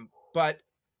 But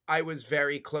I was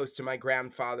very close to my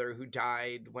grandfather, who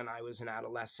died when I was an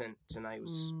adolescent and I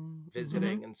was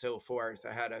visiting and so forth.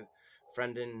 I had a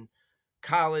friend in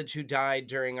college who died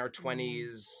during our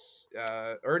 20s,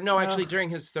 actually during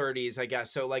his 30s, I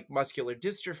guess. So like muscular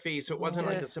dystrophy. So it wasn't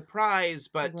like a surprise,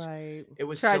 but it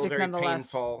was tragic, still very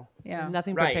painful. Yeah.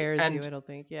 Nothing prepares you, I don't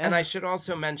think. Yeah. And I should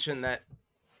also mention that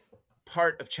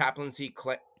part of chaplaincy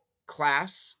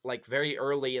class, like very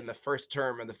early in the first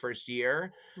term of the first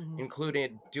year, Mhm.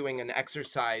 included doing an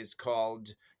exercise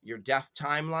called your death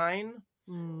timeline,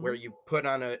 where you put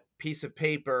on a piece of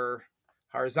paper,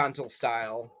 horizontal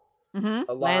style, a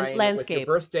line with your Landscape.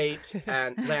 birth date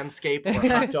and landscape, or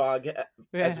hot dog,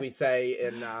 as we say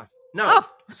in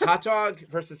it's hot dog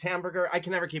versus hamburger. I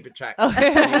can never keep it checked. Oh.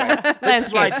 Anyway, this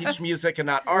is why I Landscape. teach music and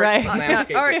not art. Right. But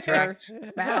landscape Art is or correct.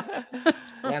 math.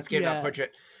 Landscape, Yeah. not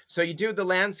portrait. So you do the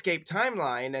landscape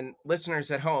timeline, and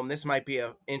listeners at home, this might be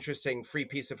an interesting free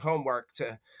piece of homework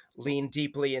to lean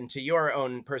deeply into your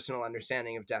own personal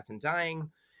understanding of death and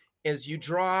dying, is you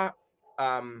draw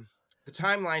the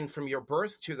timeline from your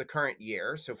birth to the current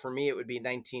year. So for me, it would be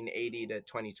 1980 to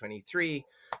 2023.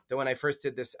 Though when I first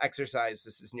did this exercise,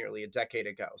 this is nearly a decade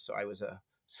ago. So I was a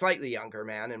slightly younger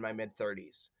man in my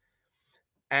mid-30s.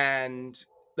 And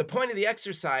the point of the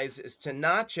exercise is to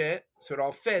notch it so it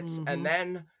all fits, and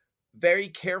then very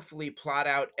carefully plot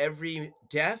out every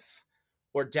death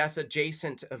or death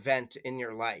adjacent event in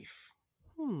your life.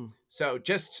 So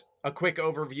just a quick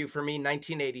overview for me.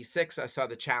 1986, I saw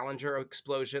the Challenger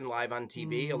explosion live on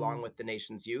TV along with the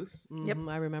nation's youth. Yep.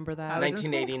 I remember that. I was in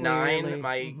school. 1989, Clearly.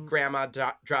 my grandma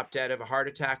dropped dead of a heart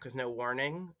attack with no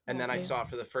warning. And then I saw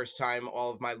for the first time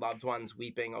all of my loved ones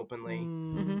weeping openly.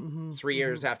 3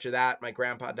 years after that, my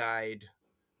grandpa died,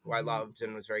 who I loved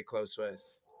and was very close with.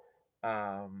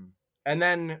 And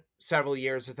then several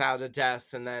years without a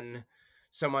death. And then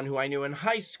someone who I knew in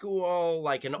high school,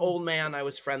 like an old man I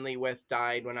was friendly with,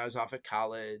 died when I was off at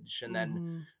college. And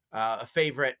then a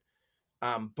favorite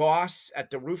boss at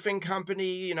the roofing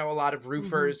company. You know, a lot of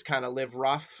roofers kind of live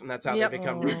rough, and that's how Yep. they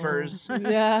become roofers.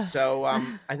 Yeah. So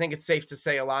I think it's safe to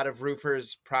say a lot of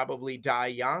roofers probably die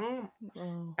young.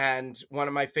 And one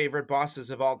of my favorite bosses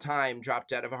of all time dropped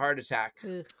dead of a heart attack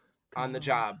on the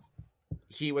job.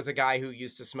 He was a guy who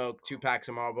used to smoke 2 packs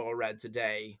of Marlboro Reds a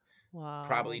day. Wow.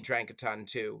 Probably drank a ton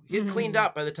too. He had cleaned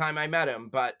up by the time I met him,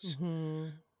 but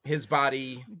his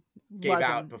body gave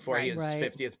Wasn't, out before his right.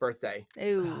 50th birthday.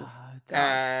 Ew.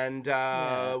 And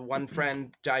one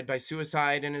friend died by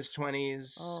suicide in his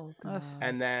 20s. Oh, God.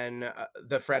 And then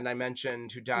the friend I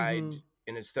mentioned who died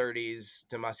in his 30s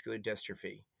to muscular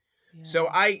dystrophy. Yeah. So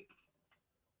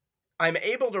I'm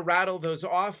able to rattle those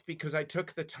off because I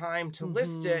took the time to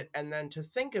list it and then to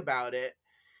think about it.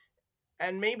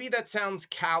 And maybe that sounds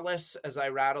callous as I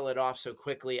rattle it off so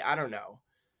quickly. I don't know.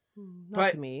 Not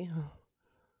but to me.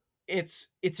 It's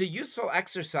a useful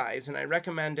exercise, and I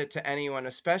recommend it to anyone,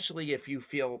 especially if you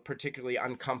feel particularly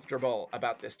uncomfortable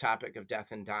about this topic of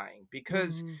death and dying.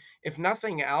 Because if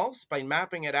nothing else, by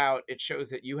mapping it out, it shows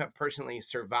that you have personally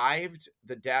survived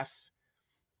the death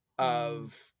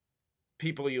of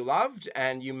people you loved,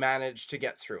 and you managed to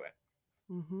get through it.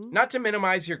 Not to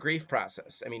minimize your grief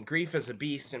process. I mean, grief is a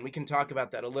beast, and we can talk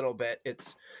about that a little bit.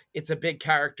 It's a big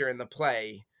character in the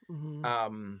play.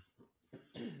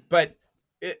 But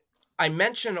I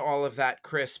mention all of that,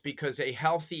 Chris, because a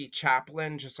healthy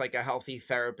chaplain, just like a healthy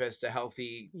therapist, a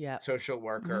healthy social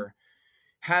worker,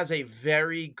 has a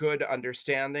very good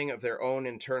understanding of their own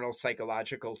internal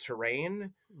psychological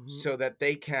terrain so that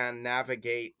they can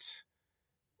navigate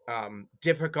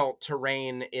difficult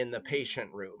terrain in the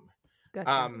patient room.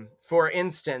 Gotcha. For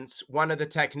instance, one of the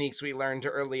techniques we learned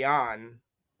early on,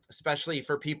 especially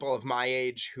for people of my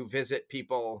age who visit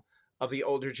people of the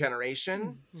older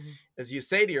generation, is you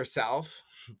say to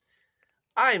yourself,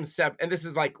 and this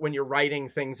is like when you're writing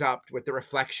things up with the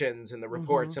reflections and the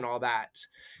reports and all that.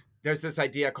 There's this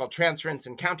idea called transference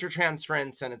and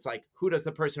countertransference, and it's like, who does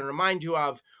the person remind you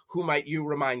of? Who might you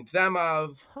remind them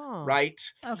of? Right?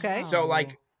 Okay. So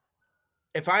like,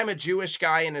 if I'm a Jewish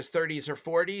guy in his 30s or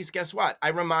 40s, guess what? I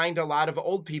remind a lot of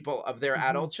old people of their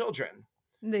adult children.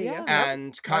 There you go.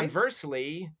 And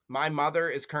conversely, my mother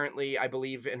is currently, I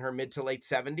believe, in her mid to late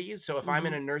 70s. So if I'm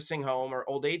in a nursing home or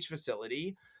old age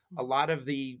facility, a lot of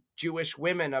the Jewish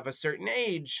women of a certain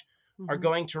age are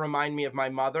going to remind me of my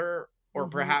mother or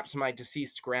perhaps my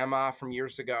deceased grandma from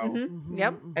years ago.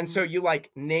 Yep. And so you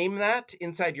like name that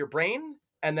inside your brain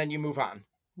and then you move on.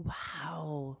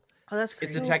 Wow. Oh, that's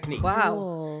It's crazy. a technique. Wow.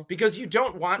 Cool. Because you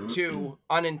don't want to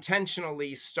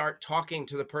unintentionally start talking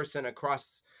to the person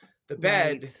across the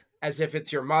bed Right. as if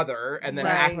it's your mother and then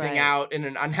Right. acting Right. out in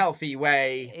an unhealthy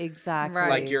way, Exactly. Right.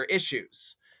 like your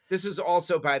issues. This is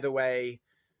also, by the way,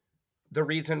 the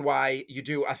reason why you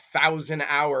do 1,000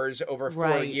 hours over 4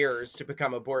 Right. years to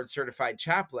become a board certified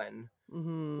chaplain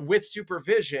Mm-hmm. with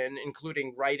supervision,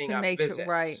 including writing To up make sure- visits.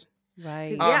 right.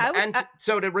 Right. Yeah,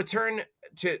 So to return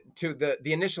to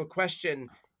the initial question,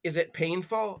 is it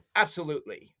painful?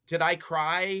 Absolutely. Did I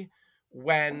cry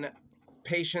when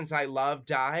patients I love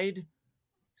died?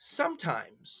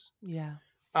 Sometimes. Yeah.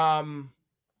 And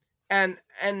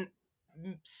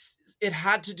it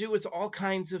had to do with all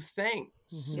kinds of things.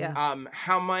 Yeah.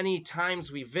 How many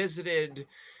times we visited,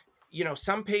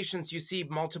 some patients you see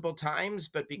multiple times,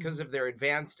 but because of their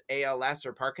advanced ALS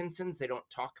or Parkinson's, they don't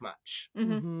talk much.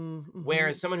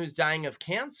 Whereas someone who's dying of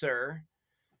cancer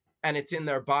and it's in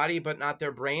their body, but not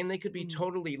their brain, they could be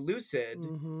totally lucid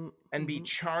and be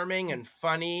charming and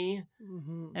funny.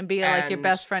 And be like your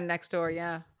best friend next door.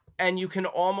 Yeah. And you can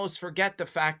almost forget the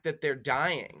fact that they're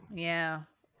dying. Yeah.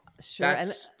 Sure.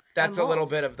 That's a little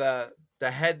bit of the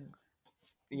head,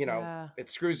 it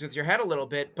screws with your head a little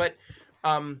bit. But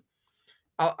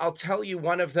I'll tell you,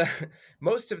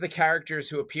 most of the characters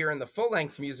who appear in the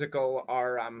full-length musical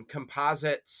are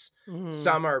composites.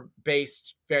 Some are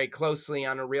based very closely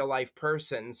on a real-life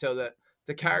person. So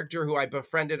the character who I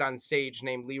befriended on stage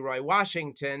named Leroy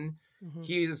Washington,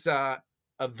 he's an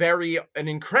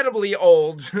incredibly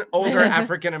older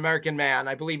African-American man.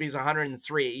 I believe he's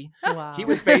 103. Wow. He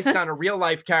was based on a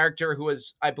real-life character who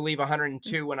was, I believe,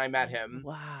 102 when I met him.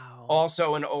 Wow.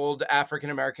 Also an old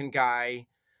African-American guy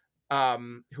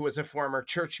who was a former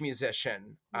church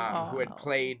musician who had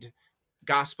played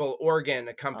gospel organ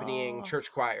accompanying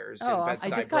church choirs in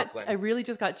Bed-Stuy, Brooklyn. I really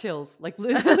just got chills. Like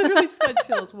literally just got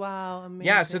chills. Wow, amazing.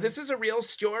 Yeah, so this is a real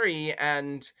story,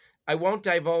 and I won't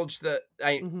divulge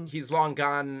he's long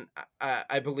gone,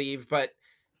 I believe, but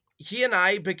he and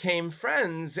I became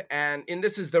friends, and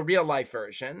this is the real life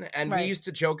version, and we used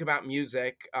to joke about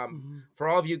music. For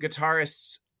all of you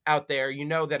guitarists out there, you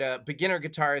know that a beginner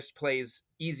guitarist plays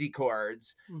easy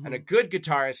chords, and a good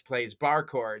guitarist plays bar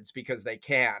chords because they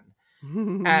can.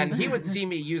 And he would see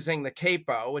me using the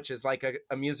capo, which is like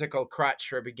a musical crutch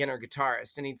for a beginner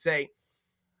guitarist, and he'd say,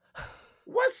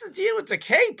 "What's the deal with the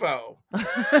capo?"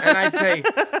 And I'd say,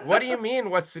 "What do you mean,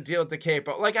 what's the deal with the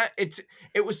capo?" Like,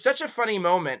 it was such a funny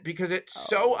moment because it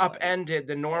so upended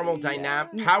the normal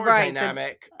power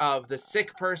dynamic of the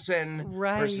sick person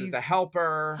versus the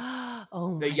helper,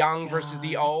 the young versus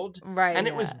the old. Right. And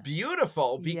it was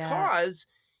beautiful because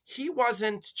he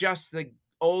wasn't just the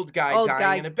old guy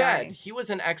dying in a bed. He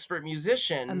was an expert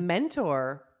musician.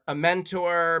 A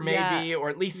mentor, maybe, or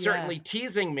at least certainly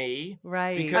teasing me.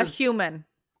 Right. Because a human,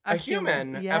 a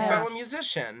fellow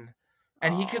musician.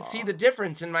 And he could see the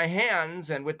difference in my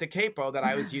hands and with the capo that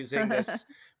I was using this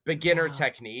beginner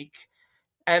technique.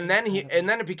 And then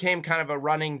it became kind of a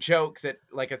running joke that,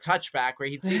 like a touchback, where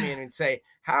he'd see me and he'd say,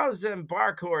 "How's them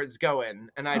bar chords going?"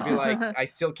 And I'd be like, "I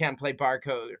still can't play bar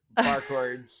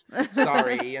chords.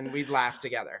 Sorry." And we'd laugh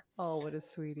together. Oh, what a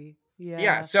sweetie. Yeah.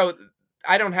 Yeah. So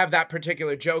I don't have that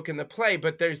particular joke in the play,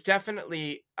 but there's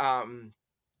definitely, I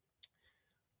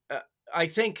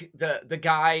think the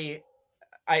guy,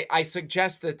 I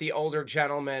suggest that the older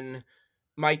gentleman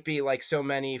might be like so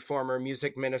many former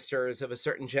music ministers of a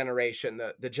certain generation,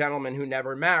 the gentleman who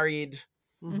never married.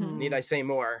 Need I say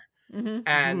more?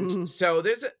 And so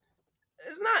there's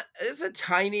a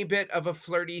tiny bit of a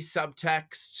flirty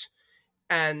subtext,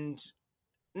 and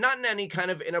not in any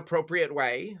kind of inappropriate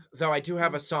way, though I do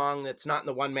have a song that's not in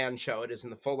the one-man show. It is in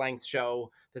the full-length show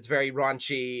that's very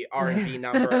raunchy R&B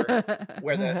number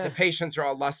where the patients are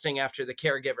all lusting after the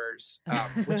caregivers,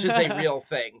 which is a real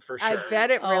thing for sure. I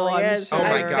bet it really is. Sure. Oh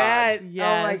my God. Yes.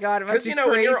 Oh my God. Because,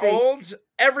 when you're old,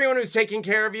 everyone who's taking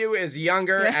care of you is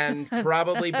younger and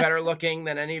probably better looking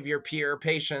than any of your peer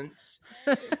patients.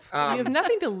 You have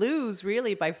nothing to lose,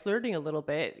 really, by flirting a little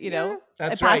bit,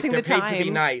 That's and right. passing They're the paid time. to be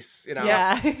nice,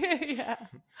 Yeah. Yeah.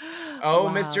 Oh,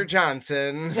 Wow. Mr.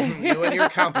 Johnson, you and your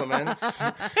compliments.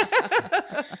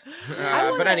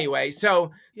 But anyway,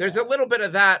 so there's a little bit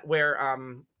of that where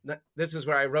this is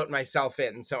where I wrote myself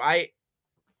in. So I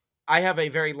have a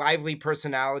very lively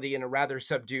personality and a rather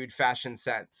subdued fashion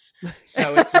sense.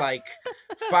 So it's like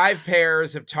 5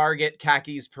 pairs of Target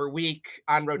khakis per week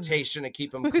on rotation to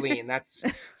keep them clean.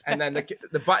 And then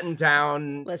the button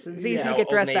down. Listen, it's easy to get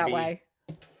dressed that way.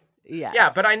 Yes.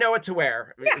 Yeah, but I know what to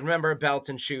wear. Yeah. Remember, a belt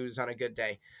and shoes on a good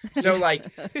day. So like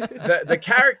the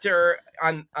character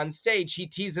on stage, he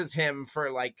teases him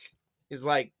for is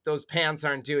like, "Those pants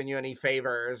aren't doing you any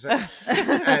favors."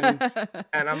 And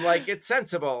I'm like, "It's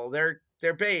sensible. They're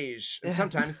beige and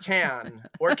sometimes tan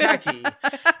or khaki."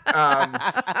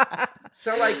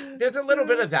 So like there's a little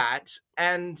bit of that.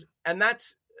 And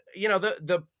that's,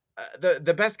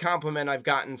 the best compliment I've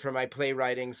gotten for my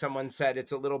playwriting, someone said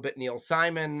it's a little bit Neil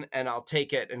Simon, and I'll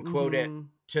take it and quote it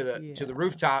to the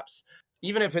rooftops,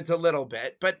 even if it's a little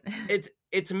bit. But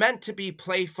it's meant to be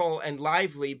playful and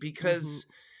lively because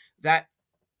that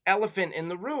elephant in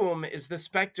the room is the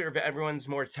specter of everyone's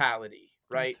mortality,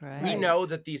 right? That's We know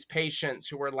that these patients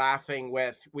who we're laughing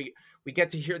with, we get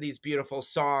to hear these beautiful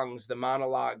songs, the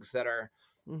monologues that are,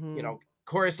 you know,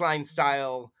 chorus line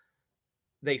style.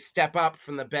 They step up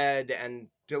from the bed and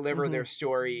deliver their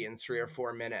story in 3 or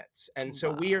 4 minutes. And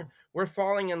so we're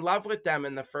falling in love with them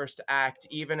in the first act,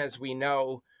 even as we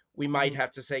know we might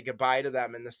have to say goodbye to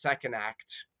them in the second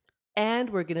act. And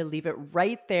we're going to leave it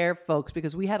right there, folks,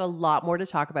 because we had a lot more to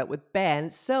talk about with Ben.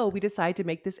 So we decided to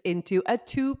make this into a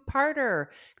 2-parter.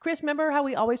 Chris, remember how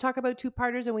we always talk about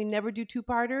 2-parters and we never do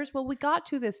 2-parters? Well, we got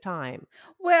to this time.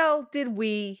 Well, did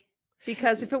we?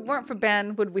 Because if it weren't for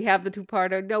Ben, would we have the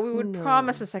 2-parter? No, we would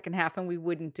promise the second half and we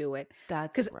wouldn't do it.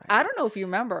 That's because I don't know if you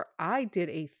remember, I did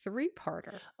a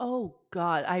 3-parter. Oh,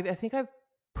 God. I think I've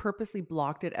purposely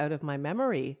blocked it out of my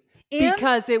memory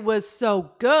because it was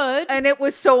so good. And it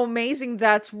was so amazing.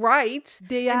 That's right.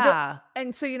 Yeah.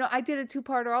 And so, you know, I did a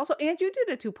 2-parter also. And you did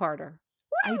a 2-parter.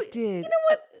 I did. You know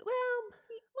what?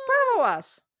 Bravo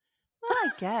us. I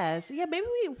guess. Yeah, maybe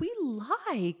we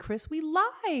lie, Chris. We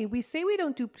lie. We say we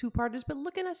don't do 2-parters, but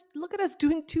look at us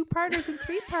doing 2-parters and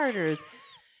 3-parters.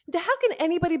 How can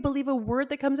anybody believe a word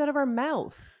that comes out of our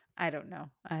mouth? I don't know.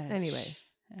 Anyway,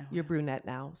 you're brunette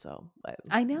now, so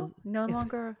I know. No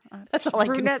longer. That's all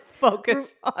brunette, I can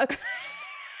focus on.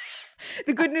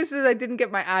 The good news is I didn't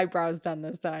get my eyebrows done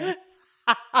this time.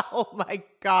 Oh my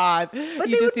God! But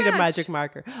you just need a magic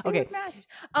marker. Okay.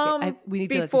 We need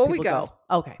to before let these people go.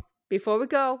 Okay. Before we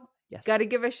go, yes, got to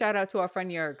give a shout out to our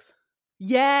friend Yergs.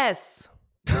 Yes.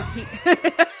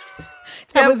 That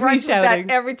was me shouting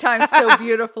that every time so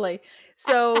beautifully.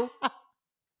 So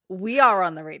we are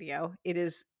on the radio. It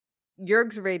is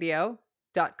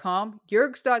yergsradio.com,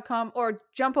 yergs.com, or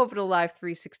jump over to Live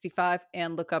 365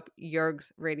 and look up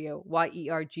Yergs Radio,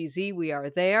 YERGZ. We are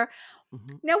there.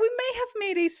 Now, we may have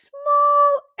made a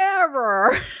small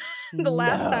error the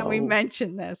last time we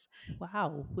mentioned this.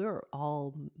 Wow, we're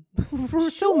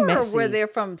so messy. We're there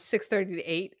from 6:30 to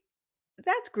 8.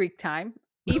 That's Greek time,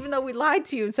 even though we lied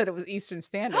to you and said it was Eastern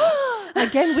Standard.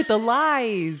 Again with the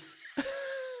lies.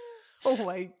 Oh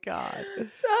my God.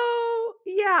 So,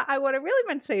 yeah, what I really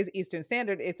meant to say is Eastern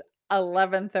Standard. It's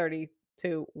 11:30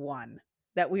 to 1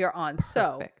 that we are on. Perfect.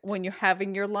 So when you're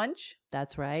having your lunch,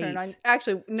 that's right. Turn on.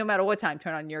 Actually, no matter what time,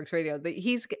 turn on Yergs Radio.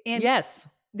 Yes.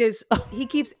 He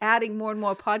keeps adding more and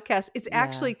more podcasts. It's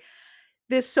actually,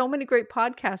 there's so many great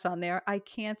podcasts on there. I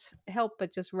can't help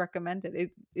but just recommend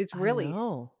it. It's really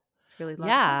lovely.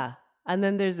 Yeah. And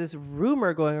then there's this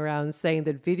rumor going around saying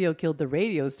that video killed the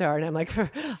radio star. And I'm like,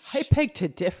 I beg to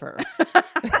differ.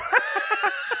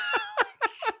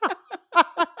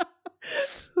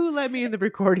 Who let me in the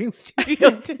recording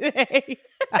studio today?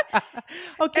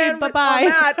 Okay, bye-bye. On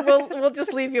that, we'll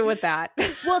just leave you with that.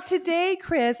 Well, today,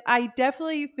 Chris, I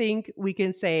definitely think we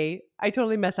can say, I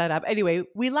totally messed that up. Anyway,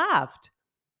 we laughed.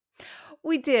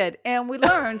 We did. And we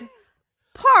learned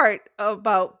part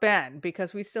about Ben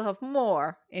because we still have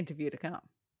more interview to come.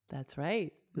 That's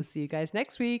right. We'll see you guys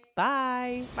next week.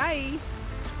 Bye. Bye.